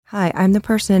Hi, I'm the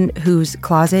person whose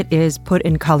closet is put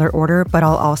in color order, but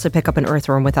I'll also pick up an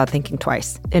earthworm without thinking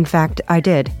twice. In fact, I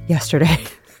did yesterday.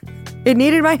 It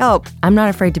needed my help. I'm not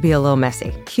afraid to be a little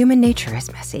messy. Human nature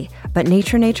is messy, but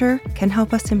nature can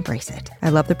help us embrace it. I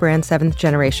love the brand 7th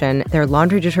Generation. Their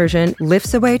laundry detergent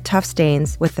lifts away tough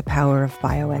stains with the power of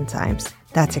bioenzymes.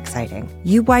 That's exciting.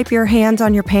 You wipe your hands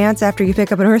on your pants after you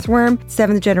pick up an earthworm?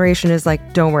 7th Generation is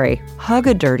like, don't worry, hug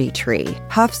a dirty tree,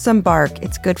 huff some bark,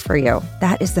 it's good for you.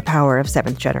 That is the power of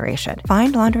 7th Generation.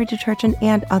 Find laundry detergent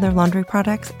and other laundry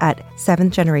products at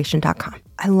 7thgeneration.com.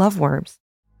 I love worms.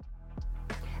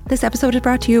 This episode is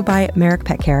brought to you by Merrick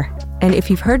Pet Care. And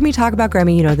if you've heard me talk about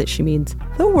Grammy, you know that she means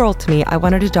the world to me. I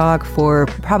wanted a dog for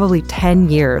probably 10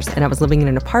 years, and I was living in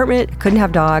an apartment, couldn't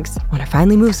have dogs. When I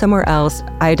finally moved somewhere else,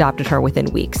 I adopted her within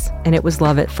weeks, and it was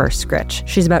love at first scritch.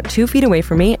 She's about 2 feet away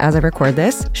from me as I record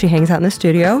this. She hangs out in the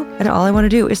studio, and all I want to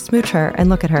do is smooch her and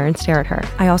look at her and stare at her.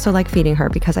 I also like feeding her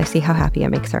because I see how happy it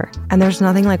makes her. And there's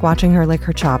nothing like watching her lick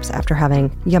her chops after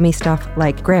having yummy stuff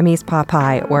like Grammy's pot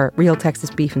pie or real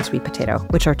Texas beef and sweet potato,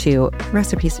 which are 2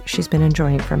 recipes she's been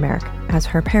enjoying from Merrick. As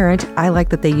her parent, I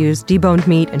like that they use deboned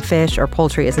meat and fish or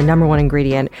poultry as the #1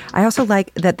 ingredient. I also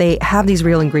like that they have these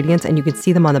real ingredients and you can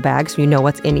see them on the bag so you know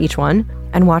what's in each one.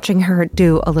 And watching her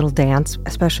do a little dance,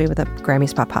 especially with a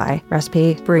Grammy's pot pie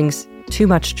recipe, brings too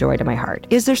much joy to my heart.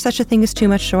 Is there such a thing as too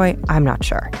much joy? I'm not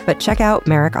sure. But check out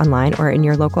Merrick online or in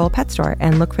your local pet store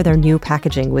and look for their new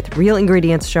packaging with real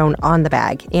ingredients shown on the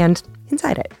bag and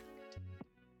inside it.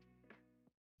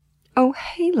 Oh,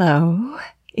 hello.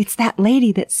 It's that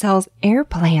lady that sells air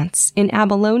plants in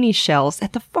abalone shells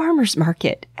at the farmer's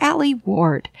market, Allie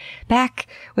Ward, back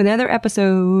with another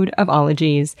episode of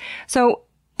Ologies. So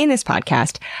in this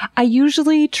podcast, I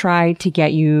usually try to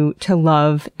get you to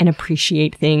love and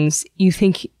appreciate things you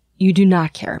think you do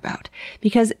not care about,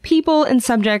 because people and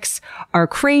subjects are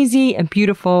crazy and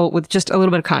beautiful with just a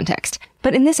little bit of context.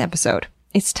 But in this episode,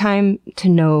 it's time to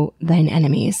know thine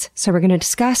enemies. So we're going to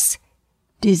discuss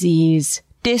disease,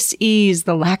 dis-ease,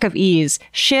 the lack of ease,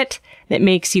 shit that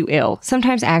makes you ill,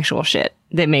 sometimes actual shit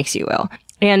that makes you ill,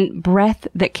 and breath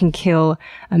that can kill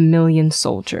 1,000,000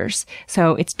 soldiers.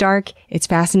 So it's dark, it's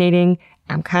fascinating,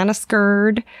 I'm kind of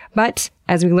scared, but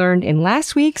as we learned in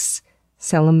last week's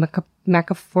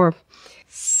Selachomorphology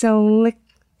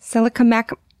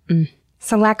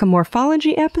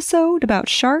episode about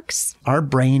sharks. Our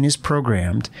brain is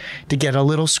programmed to get a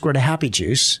little squirt of happy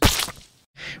juice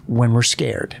when we're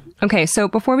scared. Okay, so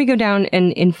before we go down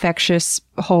an infectious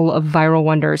hole of viral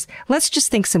wonders, let's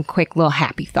just think some quick little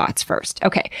happy thoughts first.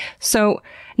 Okay, so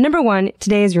number 1,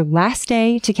 today is your last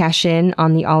day to cash in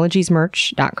on the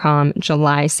ologiesmerch.com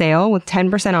July sale with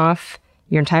 10% off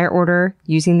your entire order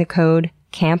using the code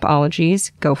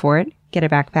CAMPOLOGIES. Go for it. Get a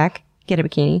backpack. Get a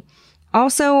bikini.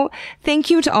 Also, thank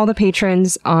you to all the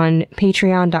patrons on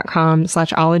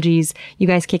patreon.com/ologies. You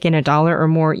guys kick in $1 or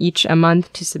more each a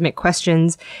month to submit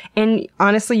questions. And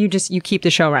honestly, you keep the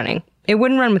show running. It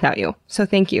wouldn't run without you. So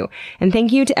thank you. And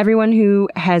thank you to everyone who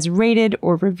has rated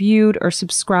or reviewed or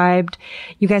subscribed.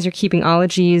 You guys are keeping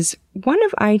Ologies one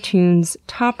of iTunes'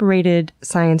 top-rated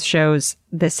science shows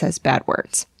that says bad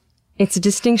words. It's a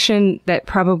distinction that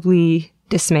probably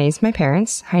dismays my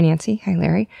parents. Hi, Nancy. Hi,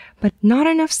 Larry. But not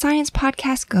enough science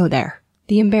podcasts go there.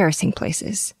 The embarrassing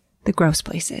places. The gross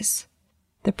places.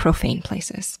 The profane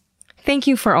places. Thank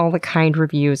you for all the kind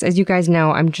reviews. As you guys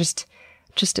know, I'm just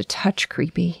a touch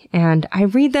creepy. And I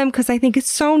read them because I think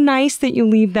it's so nice that you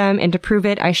leave them. And to prove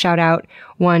it, I shout out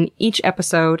one each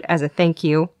episode as a thank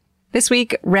you. This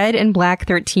week, Red and Black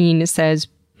 13 says,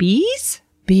 bees?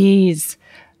 Bees.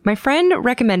 My friend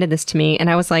recommended this to me, and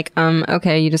I was like,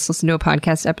 okay, you just listened to a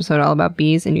podcast episode all about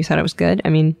bees, and you thought it was good? I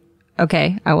mean,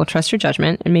 okay, I will trust your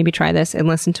judgment, and maybe try this and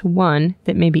listen to one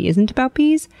that maybe isn't about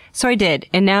bees. So I did,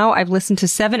 and now I've listened to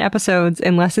 7 episodes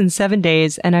in less than 7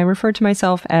 days, and I refer to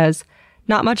myself as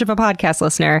not much of a podcast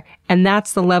listener, and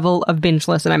that's the level of binge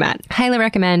listen I'm at. Highly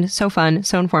recommend, so fun,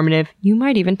 so informative, you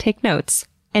might even take notes.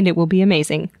 And it will be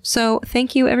amazing. So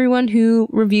thank you everyone who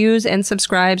reviews and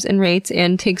subscribes and rates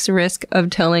and takes a risk of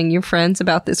telling your friends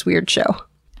about this weird show.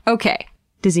 Okay.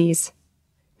 Disease.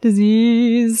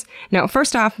 Now,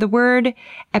 first off, the word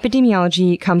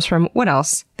epidemiology comes from what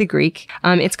else? The Greek.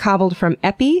 It's cobbled from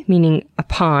epi, meaning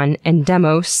upon, and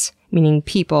demos, meaning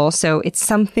people. So it's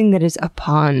something that is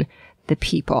upon the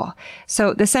people.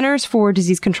 So the Centers for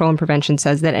Disease Control and Prevention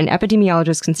says that an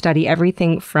epidemiologist can study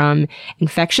everything from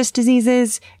infectious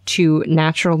diseases to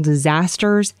natural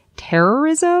disasters,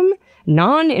 terrorism,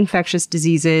 non-infectious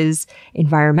diseases,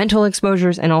 environmental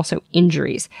exposures, and also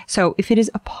injuries. So if it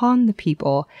is upon the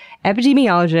people,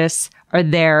 epidemiologists are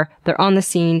there, they're on the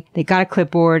scene, they got a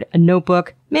clipboard, a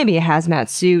notebook, maybe a hazmat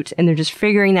suit, and they're just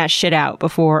figuring that shit out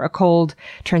before a cold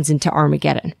turns into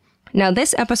Armageddon. Now,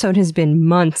 this episode has been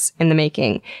months in the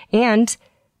making, and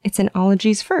it's an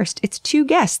Ologies first. It's 2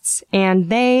 guests, and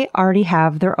they already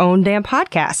have their own damn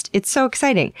podcast. It's so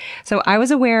exciting. So I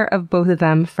was aware of both of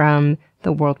them from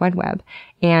the World Wide Web,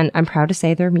 and I'm proud to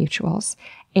say they're mutuals.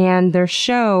 And their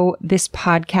show, This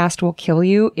Podcast Will Kill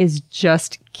You, is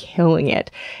just killing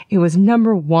it. It was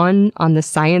 #1 on the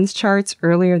science charts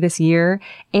earlier this year.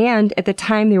 And at the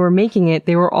time they were making it,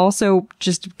 they were also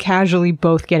just casually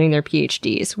both getting their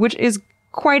PhDs, which is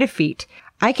quite a feat.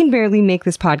 I can barely make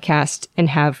this podcast and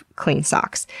have clean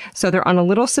socks. So they're on a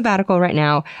little sabbatical right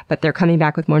now, but they're coming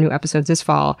back with more new episodes this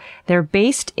fall. They're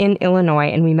based in Illinois,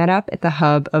 and we met up at the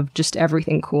hub of just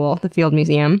everything cool, the Field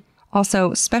Museum.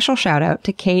 Also, special shout out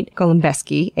to Kate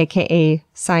Golombeski, aka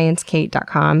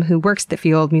ScienceKate.com, who works at the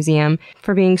Field Museum,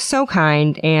 for being so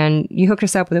kind, and you hooked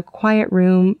us up with a quiet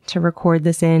room to record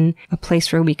this in, a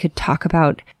place where we could talk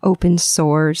about open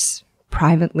source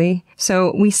privately.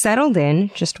 So we settled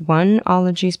in, just 1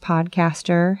 Ologies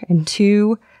podcaster and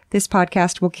 2 This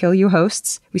Podcast Will Kill You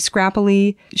hosts. We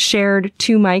scrappily shared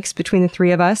 2 mics between the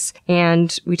 3 of us,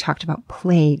 and we talked about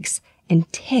plagues and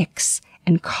ticks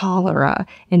and cholera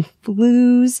and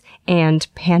flus and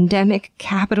pandemic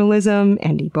capitalism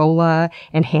and Ebola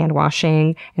and hand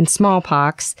washing and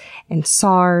smallpox and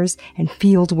SARS and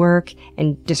field work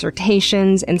and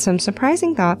dissertations and some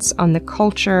surprising thoughts on the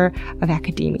culture of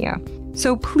academia.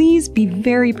 So please be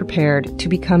very prepared to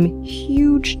become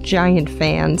huge, giant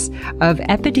fans of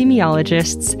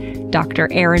epidemiologists Dr.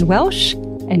 Aaron Welsh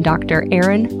and Dr.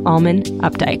 Aaron Allman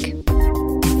Updike.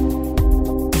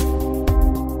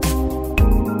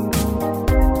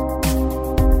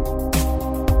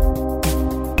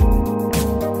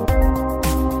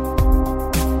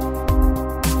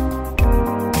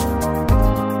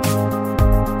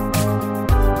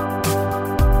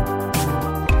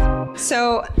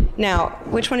 So now,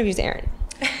 which one of you is Aaron?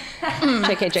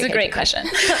 JK. It's a great question.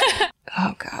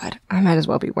 Oh, God. I might as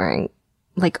well be wearing,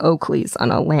 like, Oakleys on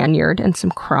a lanyard and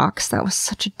some Crocs. That was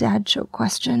such a dad joke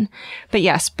question. But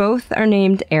yes, both are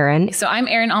named Aaron. So I'm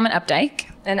Aaron Allman Updike.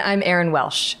 And I'm Aaron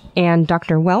Welsh. And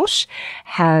Dr. Welsh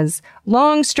has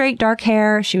long, straight, dark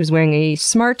hair. She was wearing a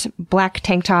smart black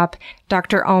tank top.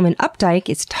 Dr. Allman Updike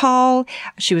is tall.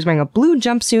 She was wearing a blue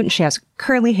jumpsuit, and she has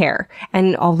curly hair.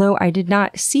 And although I did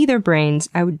not see their brains,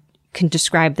 can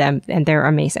describe them, and they're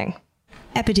amazing.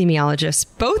 Epidemiologists,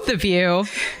 both of you.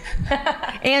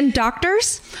 And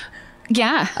doctors?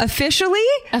 Yeah. Officially?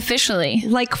 Officially.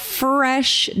 Like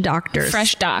fresh doctors.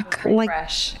 Fresh doc. Like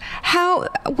Fresh.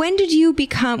 when did you get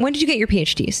your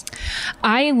PhDs?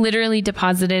 I literally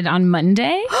deposited on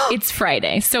Monday. It's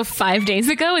Friday. So 5 days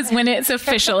ago is when it's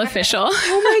official.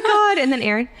 Oh my God. And then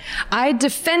Aaron? I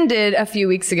defended a few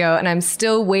weeks ago, and I'm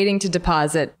still waiting to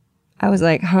deposit. I was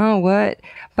like, huh, what?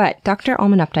 But Dr.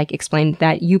 Allman Updike explained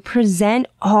that you present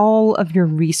all of your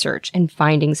research and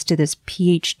findings to this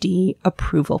PhD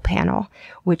approval panel,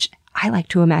 which I like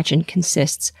to imagine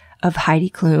consists of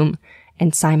Heidi Klum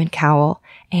and Simon Cowell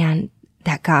and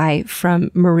that guy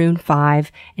from Maroon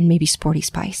 5 and maybe Sporty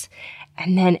Spice.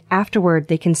 And then afterward,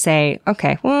 they can say,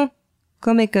 okay, well,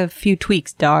 go make a few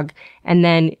tweaks, dog. And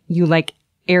then you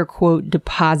air quote,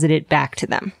 deposit it back to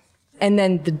them. And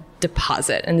then the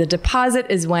deposit. And the deposit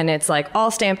is when it's all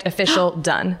stamped, official,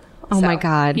 done. Oh my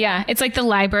God. Yeah. It's like the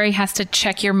library has to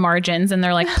check your margins and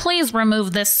they're like, please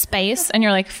remove this space. And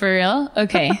you're like, for real?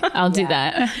 Okay, I'll do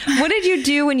that. What did you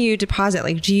do when you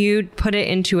deposit? Do you put it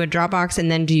into a Dropbox and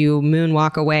then do you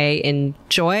moonwalk away in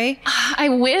joy? I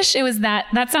wish it was that.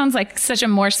 That sounds like such a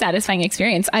more satisfying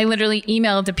experience. I literally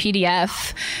emailed a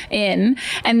PDF in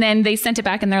and then they sent it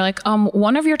back and they're like,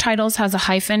 one of your titles has a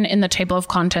hyphen in the table of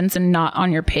contents and not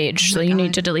on your page. So you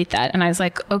need to delete that. And I was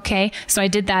like, okay. So I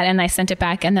did that and I sent it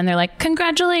back and then they're like,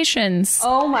 congratulations.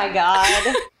 Oh my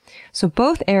God. So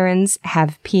both Aarons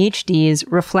have PhDs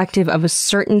reflective of a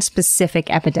certain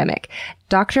specific epidemic.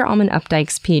 Dr. Allman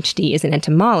Updike's PhD is in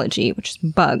entomology, which is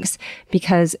bugs,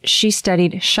 because she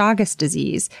studied Chagas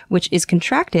disease, which is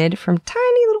contracted from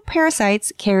tiny little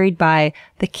parasites carried by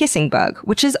the kissing bug,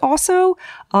 which is also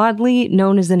oddly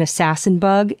known as an assassin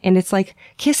bug. And it's like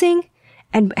kissing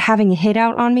and having a hit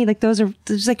out on me. Those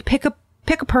like pick a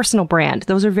personal brand.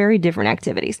 Those are very different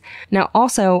activities. Now,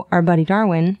 also, our buddy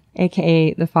Darwin,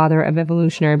 aka the father of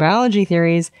evolutionary biology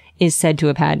theories, is said to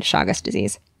have had Chagas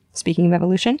disease. Speaking of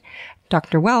evolution,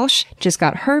 Dr. Welsh just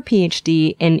got her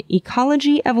PhD in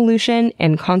ecology, evolution,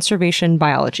 and conservation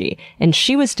biology, and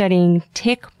she was studying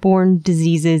tick-borne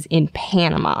diseases in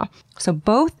Panama. So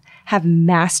both have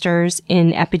masters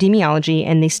in epidemiology,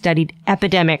 and they studied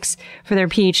epidemics for their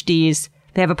PhDs.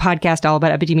 They have a podcast all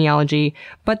about epidemiology,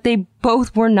 but they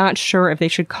both were not sure if they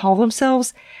should call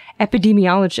themselves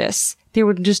epidemiologists. They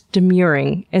were just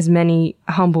demurring, as many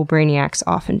humble brainiacs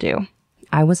often do.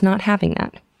 I was not having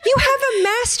that. You have a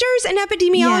master's in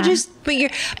epidemiologist,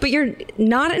 but you're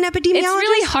not an epidemiologist? It's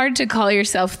really hard to call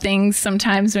yourself things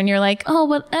sometimes when you're like, oh,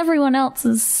 well, everyone else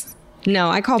is. No,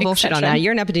 I call bullshit on that.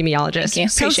 You're an epidemiologist. Thank you.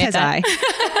 So Appreciate says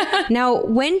I. Now,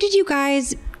 when did you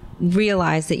guys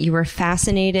realize that you were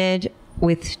fascinated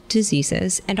with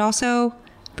diseases? And also,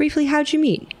 briefly, how'd you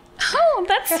meet? Oh,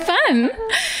 that's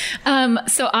fun.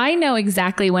 So I know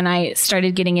exactly when I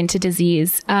started getting into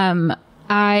disease.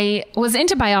 I was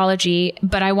into biology,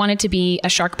 but I wanted to be a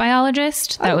shark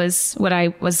biologist. That was what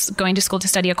I was going to school to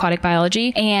study, aquatic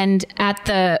biology. And at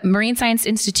the Marine Science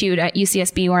Institute at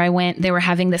UCSB where I went, they were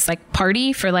having this like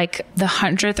party for like the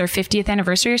 100th or 50th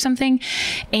anniversary or something.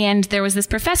 And there was this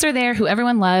professor there who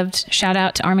everyone loved. Shout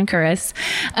out to Armin Kuris.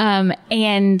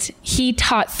 And he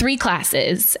taught 3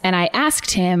 classes. And I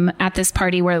asked him at this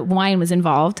party where wine was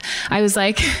involved, I was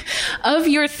like, of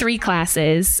your 3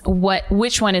 classes,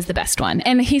 which one is the best one?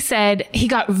 And he said he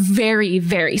got very,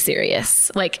 very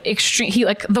serious, like extreme. He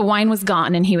like the wine was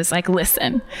gone and he was like,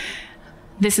 listen,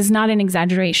 this is not an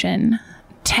exaggeration.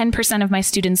 10% of my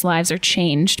students' lives are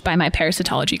changed by my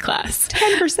parasitology class.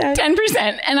 10%.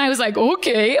 10%. And I was like,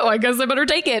 okay, well, I guess I better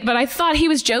take it. But I thought he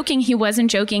was joking. He wasn't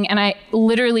joking. And I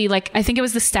literally, like, I think it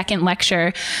was the second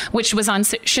lecture, which was on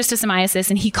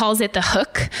schistosomiasis, and he calls it the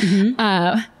hook.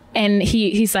 Mm-hmm. And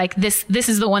he's like, this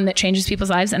is the one that changes people's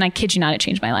lives. And I kid you not, it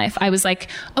changed my life. I was like,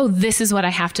 oh, this is what I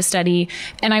have to study.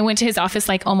 And I went to his office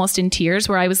like almost in tears,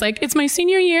 where I was like, it's my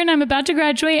senior year and I'm about to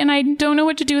graduate and I don't know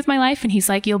what to do with my life. And he's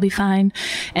like, you'll be fine.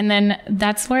 And then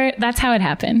that's how it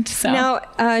happened. So now,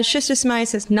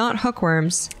 schistosomiasis, not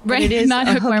hookworms, right? But it is not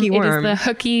a hookworm. hooky worm. It is the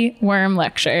hooky worm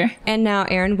lecture. And now,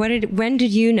 Erin, when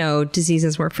did you know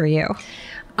diseases were for you?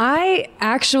 I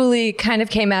actually kind of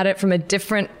came at it from a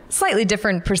slightly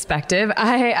different perspective. When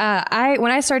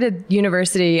I started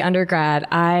university undergrad,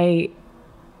 I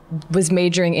was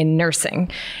majoring in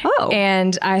nursing. Oh.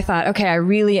 And I thought, okay, I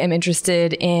really am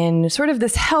interested in sort of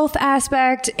this health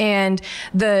aspect and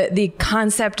the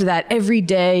concept that every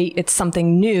day it's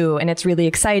something new and it's really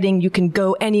exciting. You can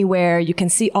go anywhere. You can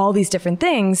see all these different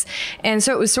things. And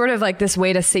so it was sort of like this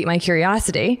way to sate my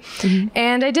curiosity. Mm-hmm.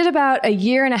 And I did about 1.5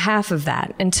 years of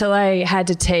that until I had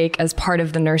to take, as part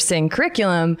of the nursing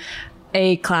curriculum,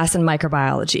 a class in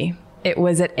microbiology. It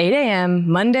was at 8 a.m.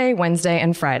 Monday, Wednesday,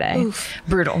 and Friday. Oof.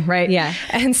 Brutal, right? Yeah.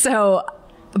 And so,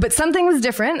 but something was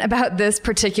different about this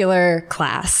particular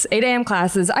class. 8 a.m.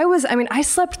 classes. I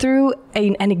slept through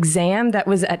an exam that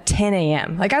was at 10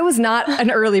 a.m. Like, I was not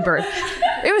an early bird.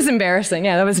 It was embarrassing.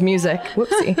 Yeah, that was music.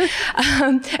 Whoopsie.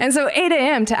 And so 8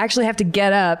 a.m. to actually have to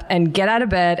get up and get out of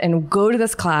bed and go to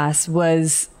this class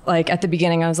was like, at the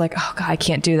beginning, I was like, oh God, I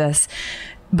can't do this.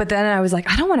 But then I was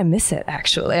like, I don't want to miss it,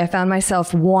 actually. I found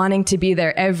myself wanting to be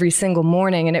there every single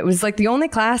morning. And it was like the only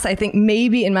class, I think,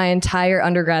 maybe in my entire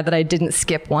undergrad that I didn't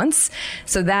skip once.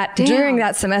 So that during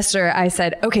that semester, I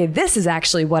said, okay, this is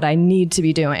actually what I need to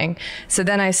be doing. So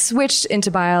then I switched into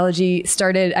biology,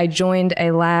 I joined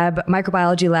a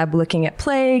microbiology lab looking at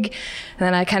plague. And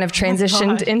then I kind of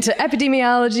transitioned into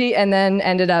epidemiology and then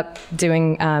ended up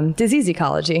doing disease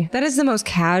ecology. That is the most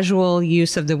casual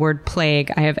use of the word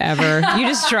plague I have ever. You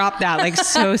just dropped that like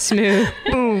so smooth.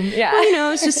 Boom. Yeah.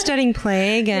 Well, it's just studying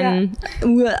plague and.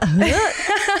 Yeah.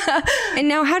 And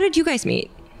now, how did you guys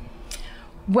meet?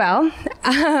 Well,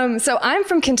 so I'm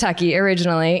from Kentucky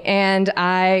originally, and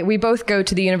we both go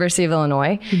to the University of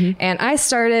Illinois. Mm-hmm. And I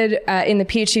started in the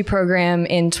PhD program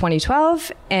in 2012.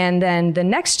 And then the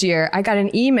next year, I got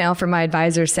an email from my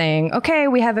advisor saying, okay,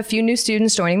 we have a few new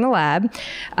students joining the lab.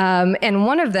 And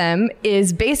one of them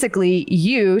is basically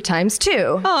you times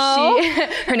 2.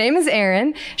 Her name is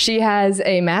Erin. She has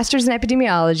a master's in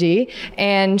epidemiology,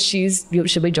 and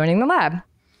she'll be joining the lab.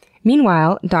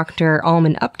 Meanwhile, Dr.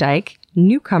 Alman Updike,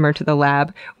 newcomer to the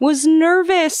lab, was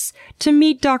nervous to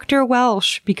meet Dr.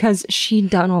 Welsh because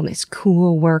she'd done all this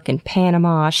cool work in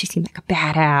Panama. She seemed like a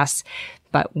badass.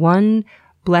 But one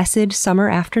blessed summer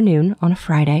afternoon on a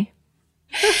Friday,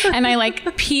 And I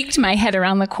like peeked my head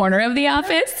around the corner of the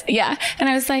office. Yeah. And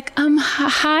I was like,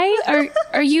 hi,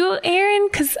 are you Erin?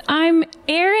 Cause I'm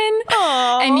Erin.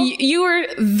 Aww. And you were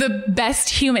the best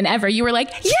human ever. You were like,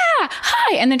 yeah,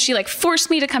 hi. And then she like forced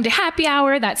me to come to happy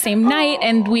hour that same night.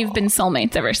 And we've been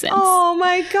soulmates ever since. Oh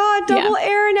my God. Double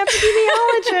Erin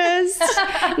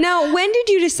epidemiologist. Now, when did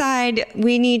you decide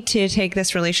we need to take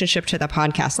this relationship to the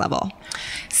podcast level?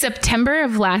 September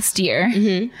of last year.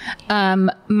 Mm-hmm.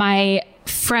 My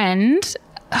friend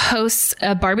hosts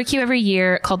a barbecue every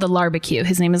year called the Larbecue.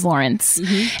 His name is Lawrence.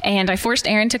 Mm-hmm. And I forced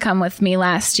Erin to come with me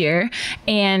last year.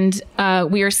 And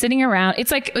we were sitting around.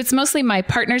 It's mostly my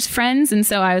partner's friends. And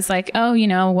so I was like, oh,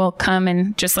 we'll come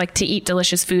and just like to eat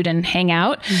delicious food and hang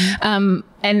out. Mm-hmm.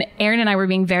 And Erin and I were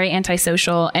being very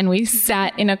antisocial. And we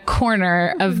sat in a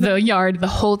corner of the yard the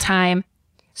whole time.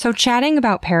 So chatting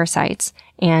about parasites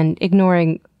and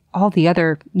ignoring all the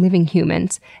other living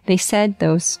humans, they said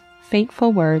those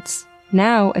fateful words,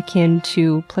 now akin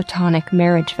to platonic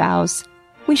marriage vows.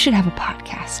 We should have a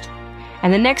podcast.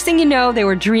 And the next thing you know, they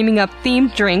were dreaming up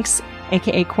themed drinks,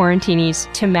 aka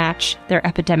quarantinis, to match their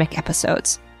epidemic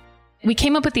episodes. We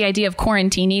came up with the idea of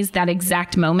quarantinis that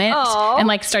exact moment. Aww. And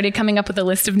like started coming up with a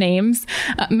list of names,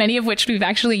 many of which we've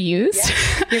actually used.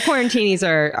 Yeah. Your quarantinis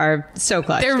are so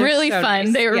clutch. They're really so fun.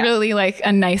 Nice. They're really like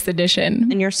a nice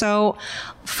addition. And you're so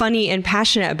funny and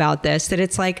passionate about this that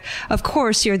it's like, of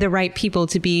course, you're the right people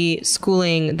to be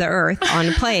schooling the earth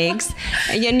on plagues.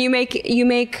 And you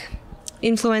make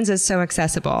influenza so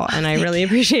accessible. And I really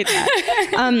appreciate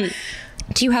that.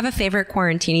 Do you have a favorite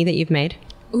quarantini that you've made?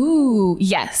 Ooh,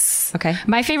 yes. Okay.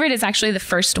 My favorite is actually the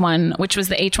first one, which was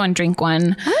the H1 drink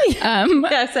one.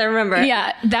 Yes, I remember.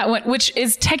 Yeah, that one, which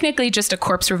is technically just a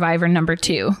Corpse Reviver number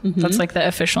 2. Mm-hmm. That's like the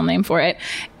official name for it.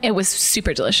 It was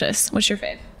super delicious. What's your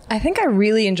fave? I think I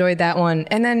really enjoyed that one.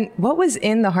 And then what was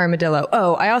in the Armadillo?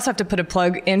 Oh, I also have to put a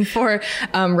plug in for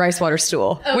rice water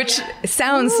stool, which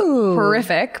sounds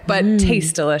horrific, but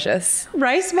tastes delicious.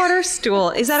 Rice water stool.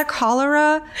 Is that a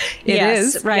cholera? It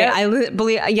is. Right. Yep. I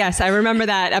believe. Yes, I remember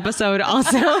that episode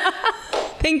also.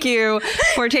 Thank you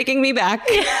for taking me back.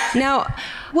 Now,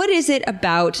 what is it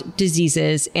about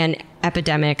diseases and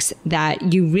epidemics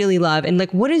that you really love? And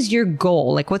like, what is your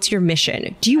goal? Like, what's your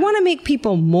mission? Do you want to make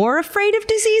people more afraid of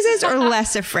diseases or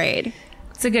less afraid?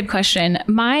 It's a good question.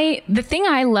 The thing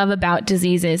I love about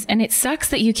diseases, and it sucks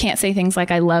that you can't say things like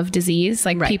I love disease,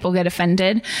 like people get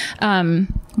offended.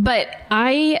 But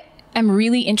I am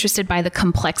really interested by the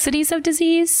complexities of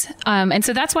disease. And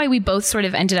so that's why we both sort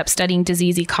of ended up studying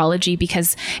disease ecology,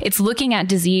 because it's looking at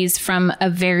disease from a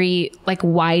very like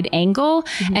wide angle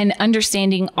and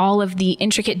understanding all of the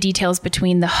intricate details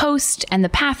between the host and the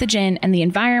pathogen and the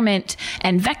environment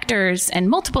and vectors and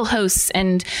multiple hosts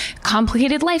and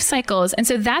complicated life cycles. And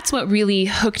so that's what really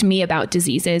hooked me about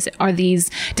diseases, are these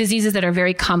diseases that are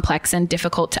very complex and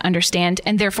difficult to understand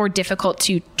and therefore difficult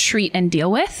to treat and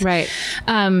deal with. Right.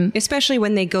 Especially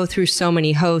when they go through so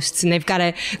many hosts and they've got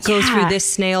to go through this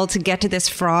snail to get to this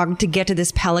frog, to get to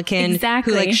this pelican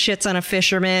who like shits on a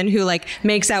fisherman, who like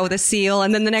makes out with a seal.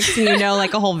 And then the next thing you know,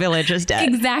 like a whole village is dead.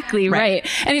 Exactly. Right.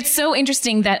 And it's so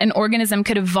interesting that an organism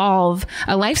could evolve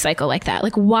a life cycle like that.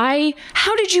 Like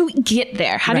how did you get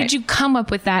there? How did you come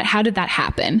up with that? How did that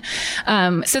happen?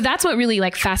 So that's what really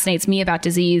like fascinates me about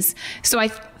disease. So I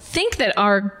think that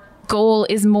our goal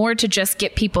is more to just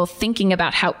get people thinking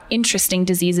about how interesting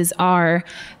diseases are.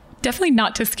 Definitely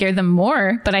not to scare them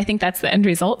more, but I think that's the end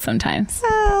result sometimes.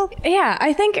 Well, yeah,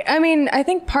 I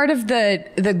think part of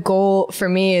the goal for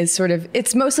me is sort of,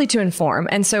 it's mostly to inform.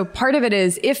 And so part of it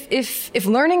is if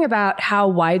learning about how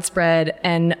widespread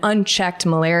and unchecked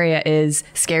malaria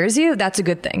scares you, that's a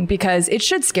good thing, because it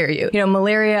should scare you.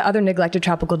 Malaria, other neglected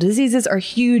tropical diseases are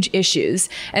huge issues.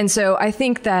 And so I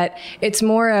think that it's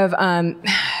more of,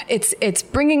 it's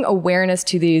bringing awareness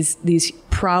to these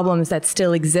problems that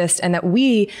still exist and that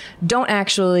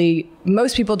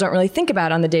most people don't really think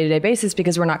about on the day-to-day basis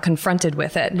because we're not confronted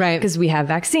with it. Right. Because we have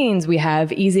vaccines, we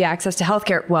have easy access to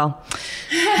healthcare. Well,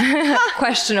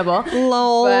 questionable.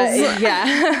 Lols. But,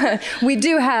 yeah. We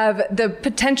do have the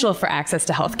potential for access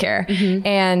to healthcare. Mm-hmm.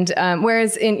 And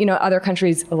whereas in other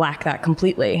countries lack that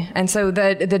completely. And so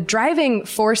the driving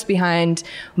force behind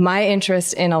my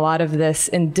interest in a lot of this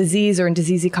in disease or in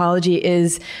disease ecology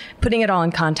is putting it all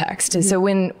in context. Mm-hmm.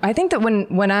 So I think that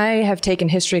when I have taken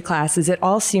history classes, it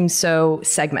all seems so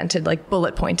segmented, like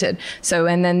bullet pointed. So,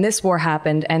 and then this war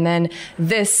happened, and then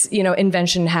this,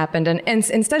 invention happened. And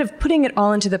instead of putting it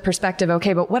all into the perspective,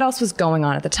 okay, but what else was going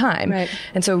on at the time? Right.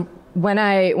 And so when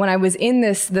I was in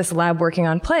this lab working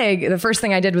on plague, the first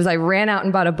thing I did was I ran out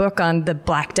and bought a book on the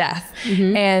Black Death.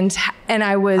 And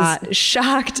I was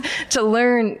shocked to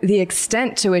learn the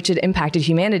extent to which it impacted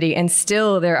humanity. And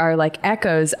still there are like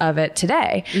echoes of it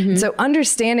today. So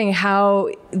understanding how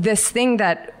this thing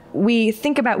that we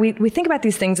think about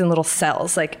these things in little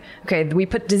cells. Like, okay, we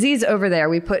put disease over there,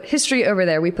 we put history over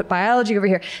there, we put biology over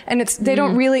here, and they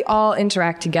don't really all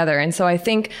interact together. And so I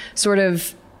think sort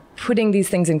of putting these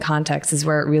things in context is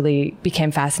where it really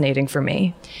became fascinating for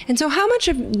me. And so how much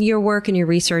of your work and your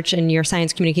research and your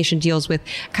science communication deals with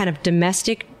kind of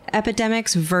domestic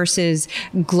epidemics versus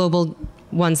global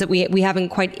ones that we haven't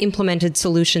quite implemented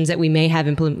solutions that we may have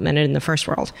implemented in the first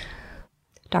world?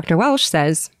 Dr. Welsh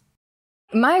says,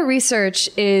 my research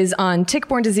is on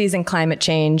tick-borne disease and climate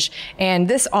change, and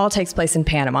this all takes place in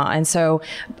Panama. And so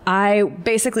I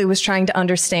basically was trying to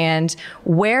understand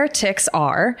where ticks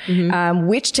are,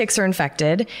 which ticks are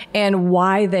infected, and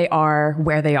why they are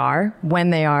where they are,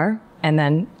 when they are, and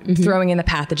then throwing in the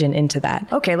pathogen into that.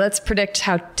 Okay, let's predict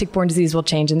how tick-borne disease will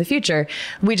change in the future.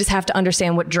 We just have to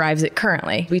understand what drives it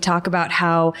currently. We talk about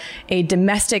how a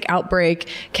domestic outbreak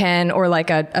or like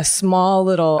a small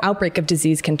little outbreak of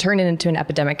disease can turn into an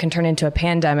epidemic, can turn into a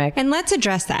pandemic. And let's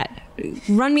address that.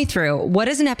 Run me through, what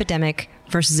is an epidemic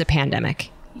versus a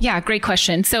pandemic? Yeah, great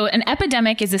question. So an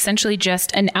epidemic is essentially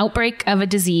just an outbreak of a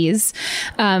disease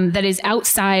that is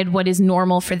outside what is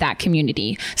normal for that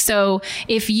community. So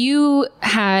if you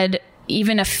had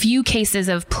even a few cases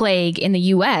of plague in the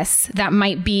US, that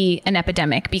might be an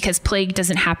epidemic because plague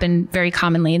doesn't happen very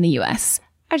commonly in the US.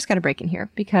 I just got to break in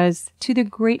here because to the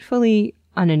gratefully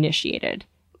uninitiated,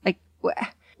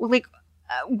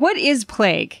 what is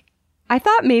plague? I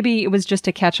thought maybe it was just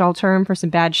a catch-all term for some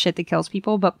bad shit that kills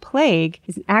people, but plague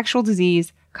is an actual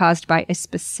disease caused by a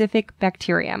specific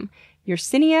bacterium,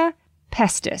 Yersinia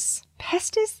pestis.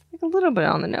 Pestis? Like a little bit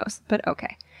on the nose, but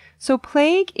okay. So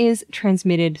plague is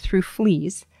transmitted through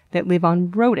fleas that live on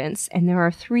rodents, and there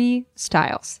are 3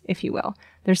 styles, if you will.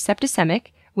 There's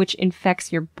septicemic, which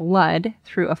infects your blood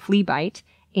through a flea bite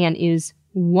and is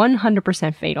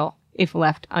 100% fatal if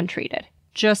left untreated.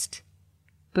 Just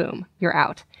boom, you're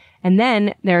out. And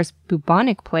then there's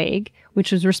bubonic plague,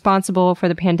 which was responsible for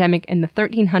the pandemic in the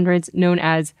 1300s known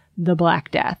as the Black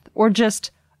Death, or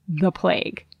just the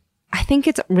plague. I think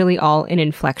it's really all an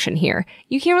inflection here.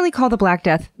 You can't really call the Black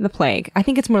Death the plague. I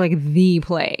think it's more like the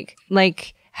plague,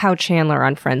 like how Chandler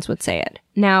on Friends would say it.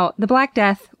 Now, the Black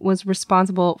Death was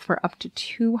responsible for up to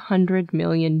 200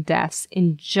 million deaths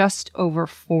in just over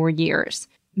 4 years.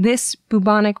 This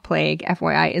bubonic plague,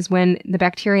 FYI, is when the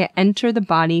bacteria enter the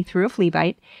body through a flea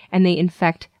bite and they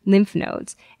infect lymph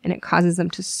nodes, and it causes them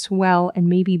to swell and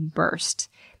maybe burst.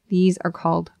 These are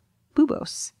called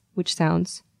buboes, which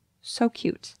sounds so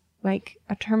cute, like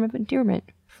a term of endearment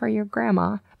for your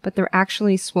grandma, but they're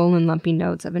actually swollen, lumpy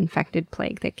nodes of infected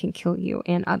plague that can kill you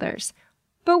and others.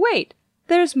 But wait,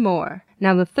 there's more.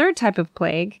 Now, the third type of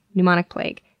plague, pneumonic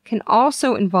plague, can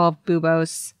also involve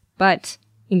buboes, but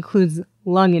includes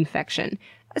lung infection.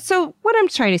 So what I'm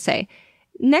trying to say,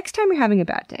 next time you're having a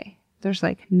bad day, there's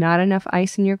like not enough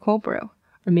ice in your cold brew,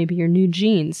 or maybe your new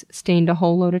jeans stained a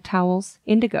whole load of towels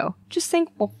indigo. Just think,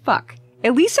 well, fuck,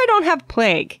 at least I don't have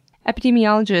plague.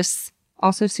 Epidemiologists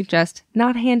also suggest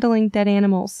not handling dead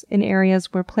animals in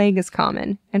areas where plague is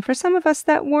common. And for some of us,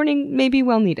 that warning may be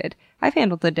well needed. I've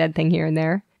handled a dead thing here and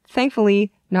there.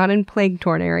 Thankfully, not in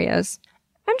plague-torn areas.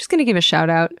 I'm just going to give a shout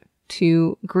out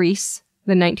to Grease,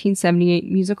 the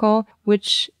 1978 musical,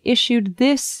 which issued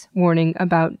this warning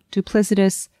about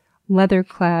duplicitous,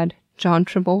 leather-clad John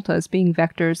Travoltas being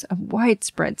vectors of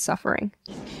widespread suffering.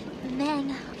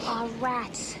 Men are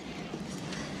rats.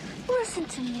 Listen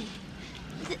to me.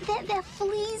 They're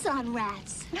fleas on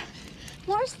rats.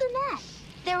 Worse than that,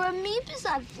 there are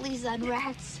amoebas on fleas on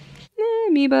rats.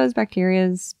 Amoebas,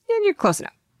 bacterias, you're close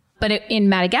enough. But in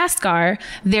Madagascar,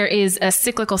 there is a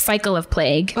cyclical cycle of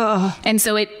plague. And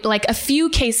so like a few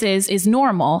cases is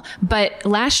normal. But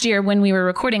last year when we were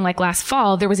recording, like last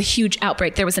fall, there was a huge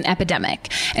outbreak. There was an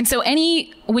epidemic. And so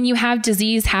when you have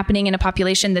disease happening in a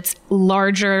population that's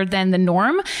larger than the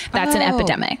norm, that's an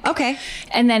epidemic. Okay.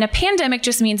 And then a pandemic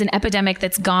just means an epidemic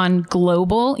that's gone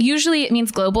global. Usually it means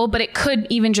global, but it could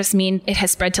even just mean it has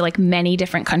spread to like many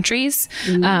different countries.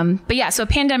 But yeah, so a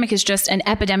pandemic is just an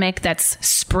epidemic that's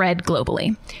spread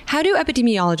globally. How do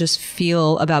epidemiologists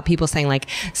feel about people saying like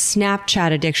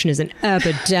Snapchat addiction is an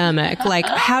epidemic? Like,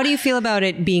 how do you feel about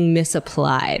it being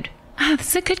misapplied?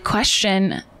 That's a good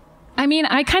question. I mean,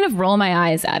 I kind of roll my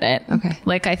eyes at it. Okay.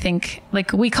 Like, I think,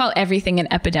 like, we call everything an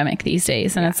epidemic these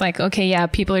days. And it's like, okay, yeah,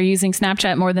 people are using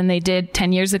Snapchat more than they did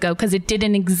 10 years ago because it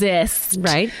didn't exist.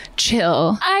 Right.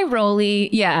 Chill. Eye rolly.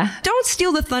 Yeah. Don't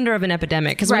steal the thunder of an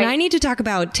epidemic, because when Right. I need to talk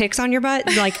about ticks on your butt,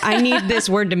 like, I need this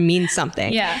word to mean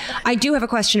something. Yeah. I do have a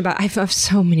question about, I have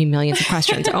so many millions of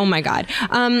questions. Oh my God.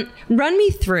 Run me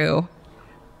through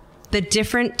the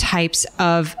different types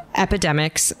of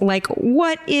epidemics. Like,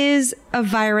 what is a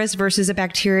virus versus a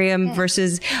bacterium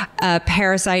versus a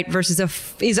parasite versus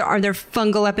are there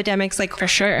fungal epidemics? Like, For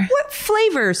sure. what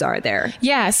flavors are there?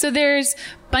 Yeah. So there's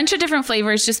a bunch of different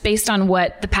flavors just based on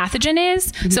what the pathogen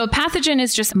is. So a pathogen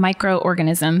is just a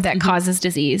microorganism that causes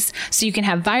disease. So you can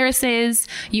have viruses,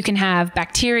 you can have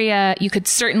bacteria, you could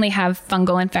certainly have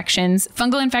fungal infections.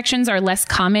 Fungal infections are less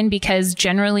common because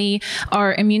generally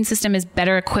our immune system is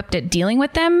better equipped at dealing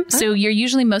with them. So you're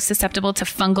usually most susceptible to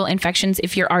fungal infections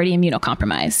if you're already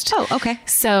immunocompromised. Oh, okay.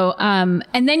 So, and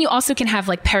then you also can have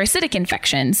like parasitic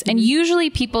infections. And usually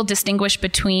people distinguish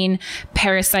between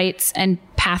parasites and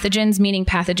pathogens, meaning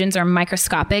pathogens are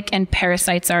microscopic and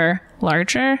parasites are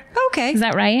larger. Okay. Is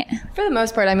that right? For the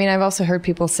most part, I mean, I've also heard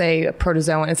people say a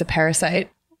protozoan is a parasite.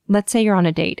 Let's say you're on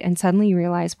a date and suddenly you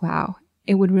realize, wow,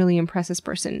 it would really impress this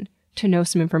person to know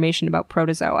some information about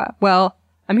protozoa. Well,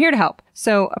 I'm here to help.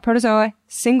 So a protozoa,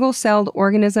 single-celled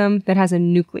organism that has a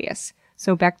nucleus.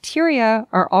 So bacteria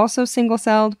are also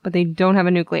single-celled, but they don't have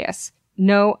a nucleus.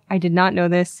 No, I did not know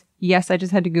this. Yes, I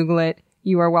just had to Google it.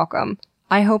 You are welcome.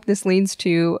 I hope this leads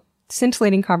to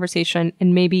scintillating conversation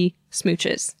and maybe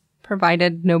smooches,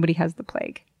 provided nobody has the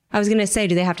plague. I was going to say,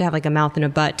 do they have to have like a mouth and a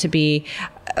butt to be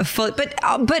full?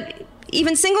 But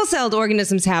even single-celled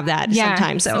organisms have that Yeah,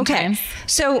 sometimes. So, okay.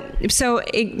 sometimes. So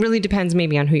it really depends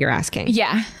maybe on who you're asking.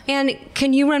 Yeah. And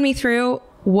can you run me through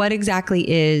what exactly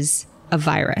is a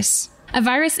virus? A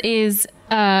virus is,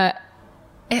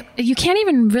 you can't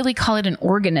even really call it an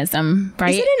organism,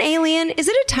 right? Is it an alien? Is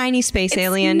it a tiny space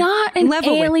alien? Not an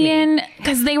Level with me. alien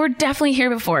because they were definitely here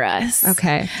before us.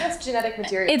 Okay. That's genetic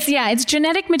material. It's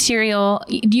genetic material,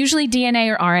 usually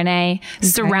DNA or RNA,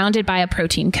 surrounded by a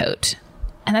protein coat.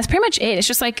 And that's pretty much it. It's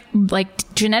just like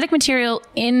genetic material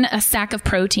in a sack of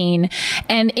protein,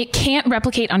 and it can't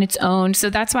replicate on its own. So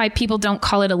that's why people don't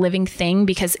call it a living thing,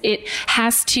 because it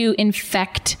has to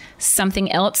infect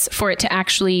something else for it to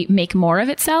actually make more of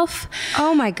itself.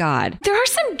 Oh my God. There are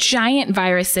some giant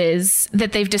viruses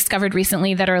that they've discovered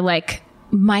recently that are like,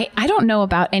 I don't know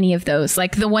about any of those,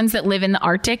 like the ones that live in the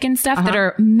Arctic and stuff that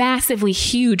are massively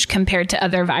huge compared to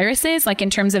other viruses. Like in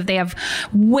terms of they have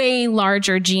way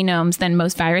larger genomes than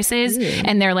most viruses.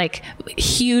 And they're like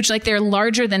huge, like they're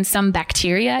larger than some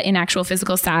bacteria in actual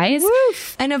physical size.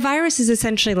 Woof. And a virus is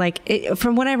essentially like,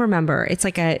 from what I remember, it's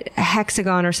like a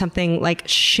hexagon or something like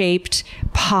shaped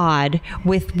pod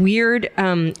with weird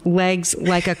legs,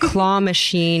 like a claw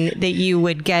machine that you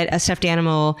would get a stuffed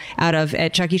animal out of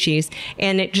at Chuck E. Cheese.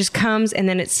 And it just comes and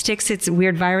then it sticks its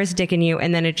weird virus dick in you,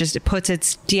 and then it just puts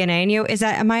its DNA in you.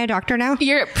 Am I a doctor now?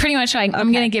 You're pretty much like,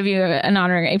 I'm going to give you an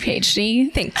honorary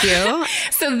PhD. Thank you.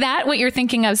 So what you're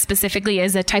thinking of specifically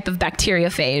is a type of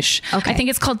bacteriophage. Okay. I think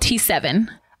it's called T7.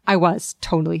 I was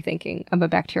totally thinking of a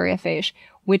bacteriophage,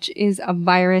 which is a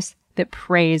virus that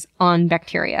preys on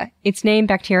bacteria. Its name,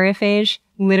 bacteriophage,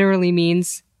 literally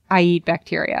means I eat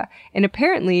bacteria. And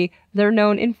apparently they're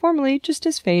known informally just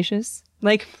as phages.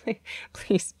 Like,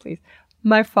 please.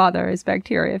 My father is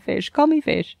bacteriophage. Call me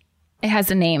phage. It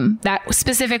has a name. That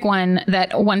specific one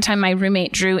that one time my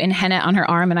roommate drew in henna on her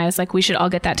arm, and I was like, we should all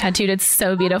get that tattooed. It's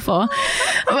so beautiful.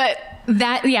 But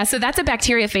so that's a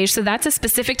bacteriophage. So that's a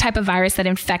specific type of virus that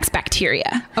infects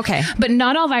bacteria. Okay. But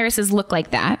not all viruses look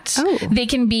like that. Oh. They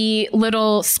can be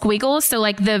little squiggles. So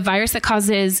like the virus that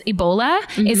causes Ebola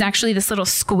is actually this little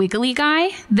squiggly guy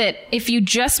that if you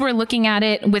just were looking at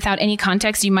it without any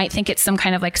context, you might think it's some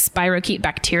kind of like spirochete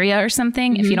bacteria or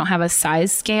something if you don't have a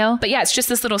size scale. But yeah, it's just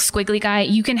this little squiggly guy.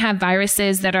 You can have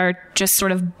viruses that are just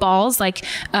sort of balls, like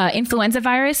influenza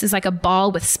virus is like a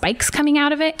ball with spikes coming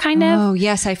out of it, kind of. Oh,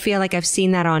 yes. I feel like I've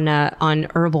seen that on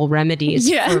herbal remedies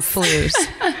Yes. for flus.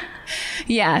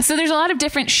 Yeah. So there's a lot of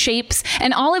different shapes,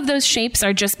 and all of those shapes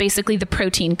are just basically the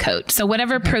protein coat. So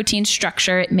whatever protein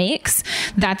structure it makes,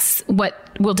 that's what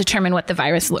will determine what the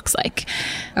virus looks like.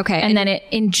 Okay. And then it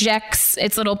injects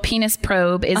its little penis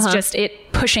probe is just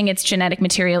it pushing its genetic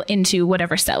material into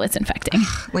whatever cell it's infecting.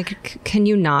 Like, can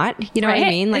you not? You know what I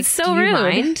mean? Like, it's so do you rude.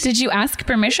 mind? Did you ask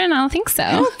permission? I don't think so.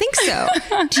 I don't think so.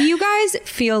 Do you guys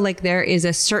feel like there is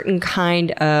a certain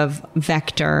kind of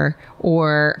vector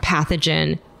or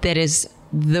pathogen that is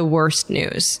the worst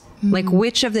news? Like,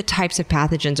 which of the types of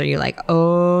pathogens are you like,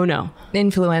 oh no?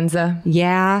 Influenza.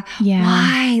 Yeah. Yeah.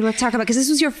 Why? Let's talk about, because this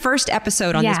was your first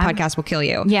episode on This Yeah. Podcast Will Kill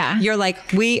You. Yeah. You're like,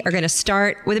 we are going to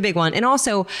start with a big one. And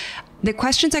also, the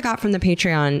questions I got from the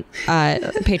Patreon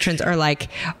patrons are like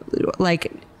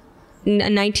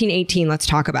 1918, let's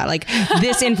talk about like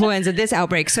this influenza, this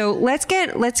outbreak. So let's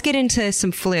get into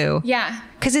some flu. Yeah.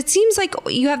 Because it seems like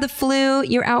you have the flu,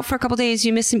 you're out for a couple days,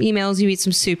 you miss some emails, you eat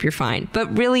some soup, you're fine.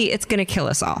 But really, it's going to kill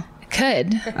us all.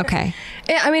 Could. Okay.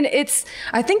 Yeah, I mean,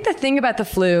 I think the thing about the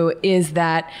flu is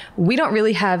that we don't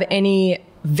really have any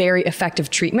very effective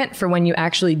treatment for when you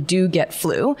actually do get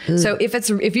flu. So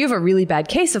if you have a really bad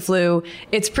case of flu,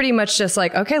 it's pretty much just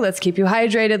like, okay, let's keep you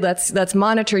hydrated. Let's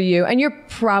monitor you. And you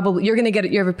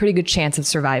have a pretty good chance of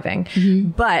surviving.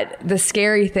 But the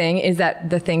scary thing is that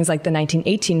the things like the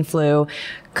 1918 flu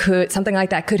something like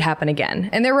that could happen again.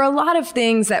 And there were a lot of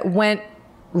things that went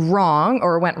wrong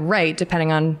or went right,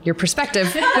 depending on your perspective.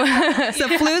 So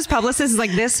Flu's publicist is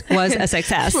like, this was a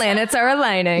success. Planets are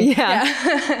aligning. Yeah.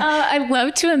 I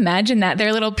love to imagine that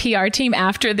their little PR team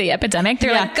after the epidemic,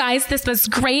 they're like, guys, this was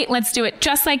great. Let's do it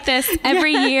just like this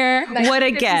every year. What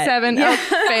a get.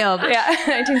 1957, failed. Yeah.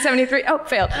 1973,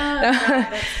 failed.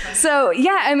 So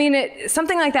yeah, I mean,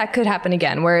 something like that could happen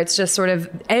again, where it's just sort of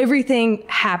everything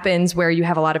happens where you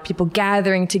have a lot of people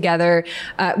gathering together,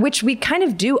 which we kind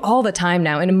of do all the time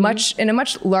now in a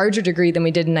much larger degree than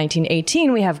we did in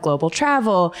 1918. We have global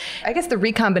travel. I guess the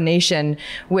recombination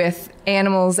with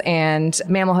animals and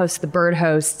mammal hosts, the bird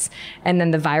hosts, and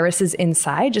then the viruses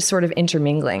inside just sort of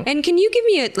intermingling. And can you give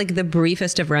me like the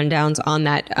briefest of rundowns on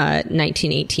that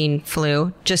 1918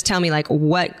 flu? Just tell me like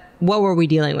what were we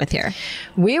dealing with here?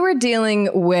 We were dealing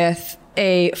with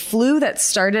a flu that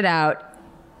started out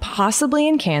possibly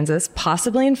in Kansas,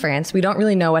 possibly in France. We don't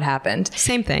really know what happened.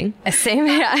 Same thing.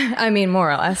 I mean,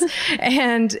 more or less.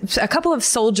 And a couple of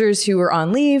soldiers who were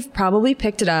on leave probably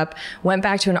picked it up, went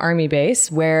back to an army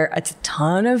base where it's a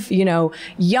ton of,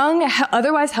 young,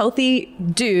 otherwise healthy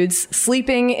dudes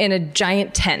sleeping in a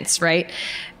giant tents, right?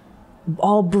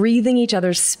 All breathing each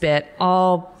other's spit,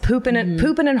 all pooping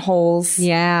in holes.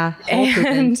 Yeah.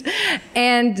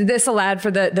 And this allowed for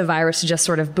the virus to just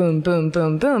sort of boom, boom,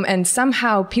 boom, boom. And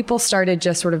somehow people started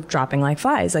just sort of dropping like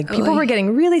flies. Like people were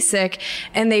getting really sick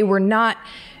and they were not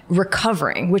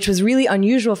recovering, which was really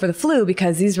unusual for the flu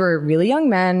because these were really young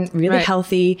men, really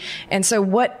healthy. And so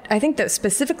what I think that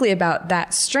specifically about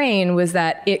that strain was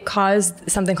that it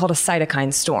caused something called a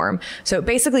cytokine storm. So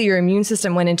basically your immune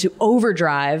system went into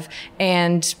overdrive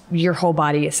and your whole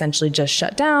body essentially just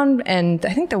shut down. And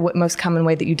I think the most common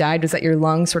way that you died was that your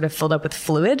lungs sort of filled up with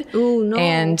fluid. Oh, no.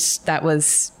 And that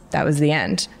was the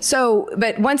end. So,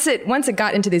 but once it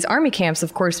got into these army camps,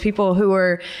 of course, people who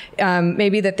were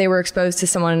maybe that they were exposed to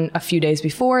someone a few days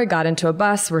before, got into a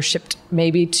bus, were shipped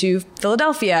maybe to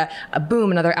Philadelphia,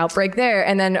 boom, another outbreak there.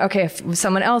 And then, okay, if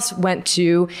someone else went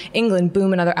to England,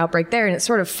 boom, another outbreak there. And it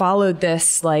sort of followed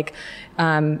this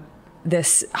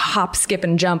this hop, skip,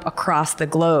 and jump across the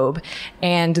globe.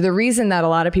 And the reason that a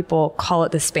lot of people call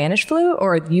it the Spanish flu,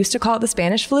 or used to call it the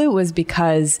Spanish flu, was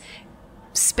because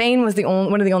Spain was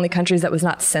one of the only countries that was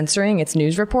not censoring its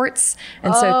news reports.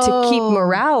 And so to keep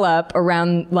morale up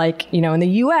around, in the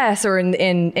US or in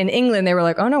England, they were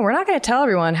like, oh no, we're not going to tell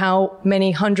everyone how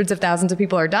many hundreds of thousands of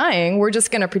people are dying. We're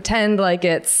just going to pretend like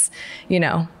it's,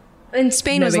 And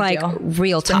Spain was like, deal.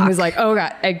 real talk. Spain was like, oh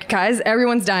God, guys,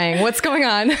 everyone's dying. What's going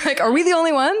on? Like, are we the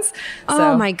only ones?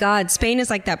 Oh my God. Spain is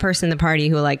like that person in the party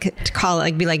who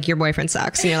be like, your boyfriend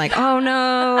sucks. And you're like, oh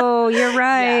no, you're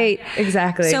right. Yeah,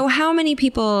 exactly. So how many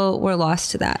people were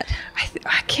lost to that?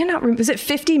 I cannot remember. Was it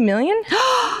 50 million?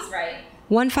 That's right.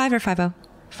 15 or 50?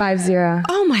 50.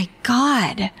 Oh my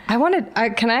God.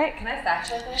 Can I fact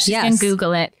check this? Yes. And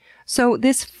Google it. So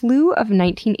this flu of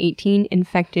 1918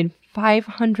 infected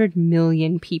 500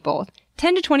 million people,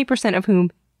 10 to 20% of whom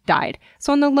died.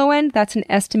 So on the low end, that's an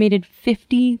estimated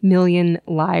 50 million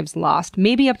lives lost,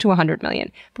 maybe up to 100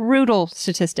 million. Brutal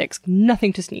statistics,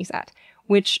 nothing to sneeze at.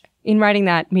 Which, in writing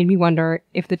that, made me wonder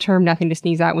if the term nothing to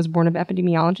sneeze at was born of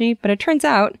epidemiology, but it turns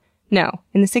out, no.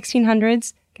 In the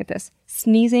 1600s, get this,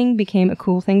 sneezing became a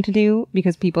cool thing to do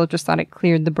because people just thought it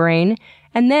cleared the brain.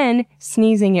 And then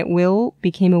sneezing at will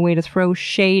became a way to throw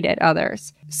shade at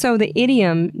others. So the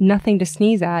idiom, nothing to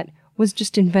sneeze at, was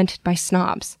just invented by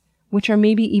snobs, which are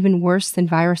maybe even worse than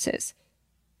viruses.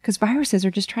 Because viruses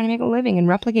are just trying to make a living and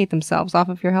replicate themselves off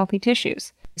of your healthy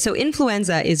tissues. So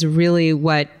influenza is really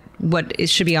what it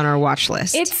should be on our watch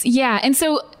list. And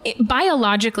so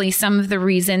biologically, some of the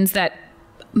reasons that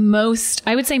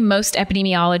I would say most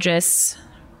epidemiologists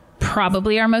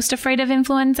probably are most afraid of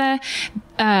influenza,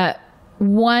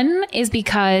 One is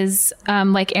because,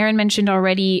 like Erin mentioned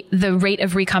already, the rate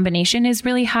of recombination is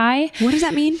really high. What does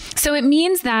that mean? So it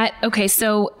means that,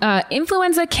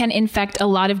 influenza can infect a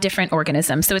lot of different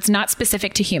organisms. So it's not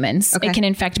specific to humans. Okay. It can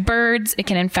infect birds, it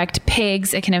can infect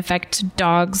pigs, it can infect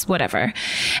dogs, whatever.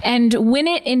 And when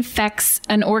it infects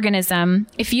an organism,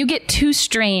 if you get two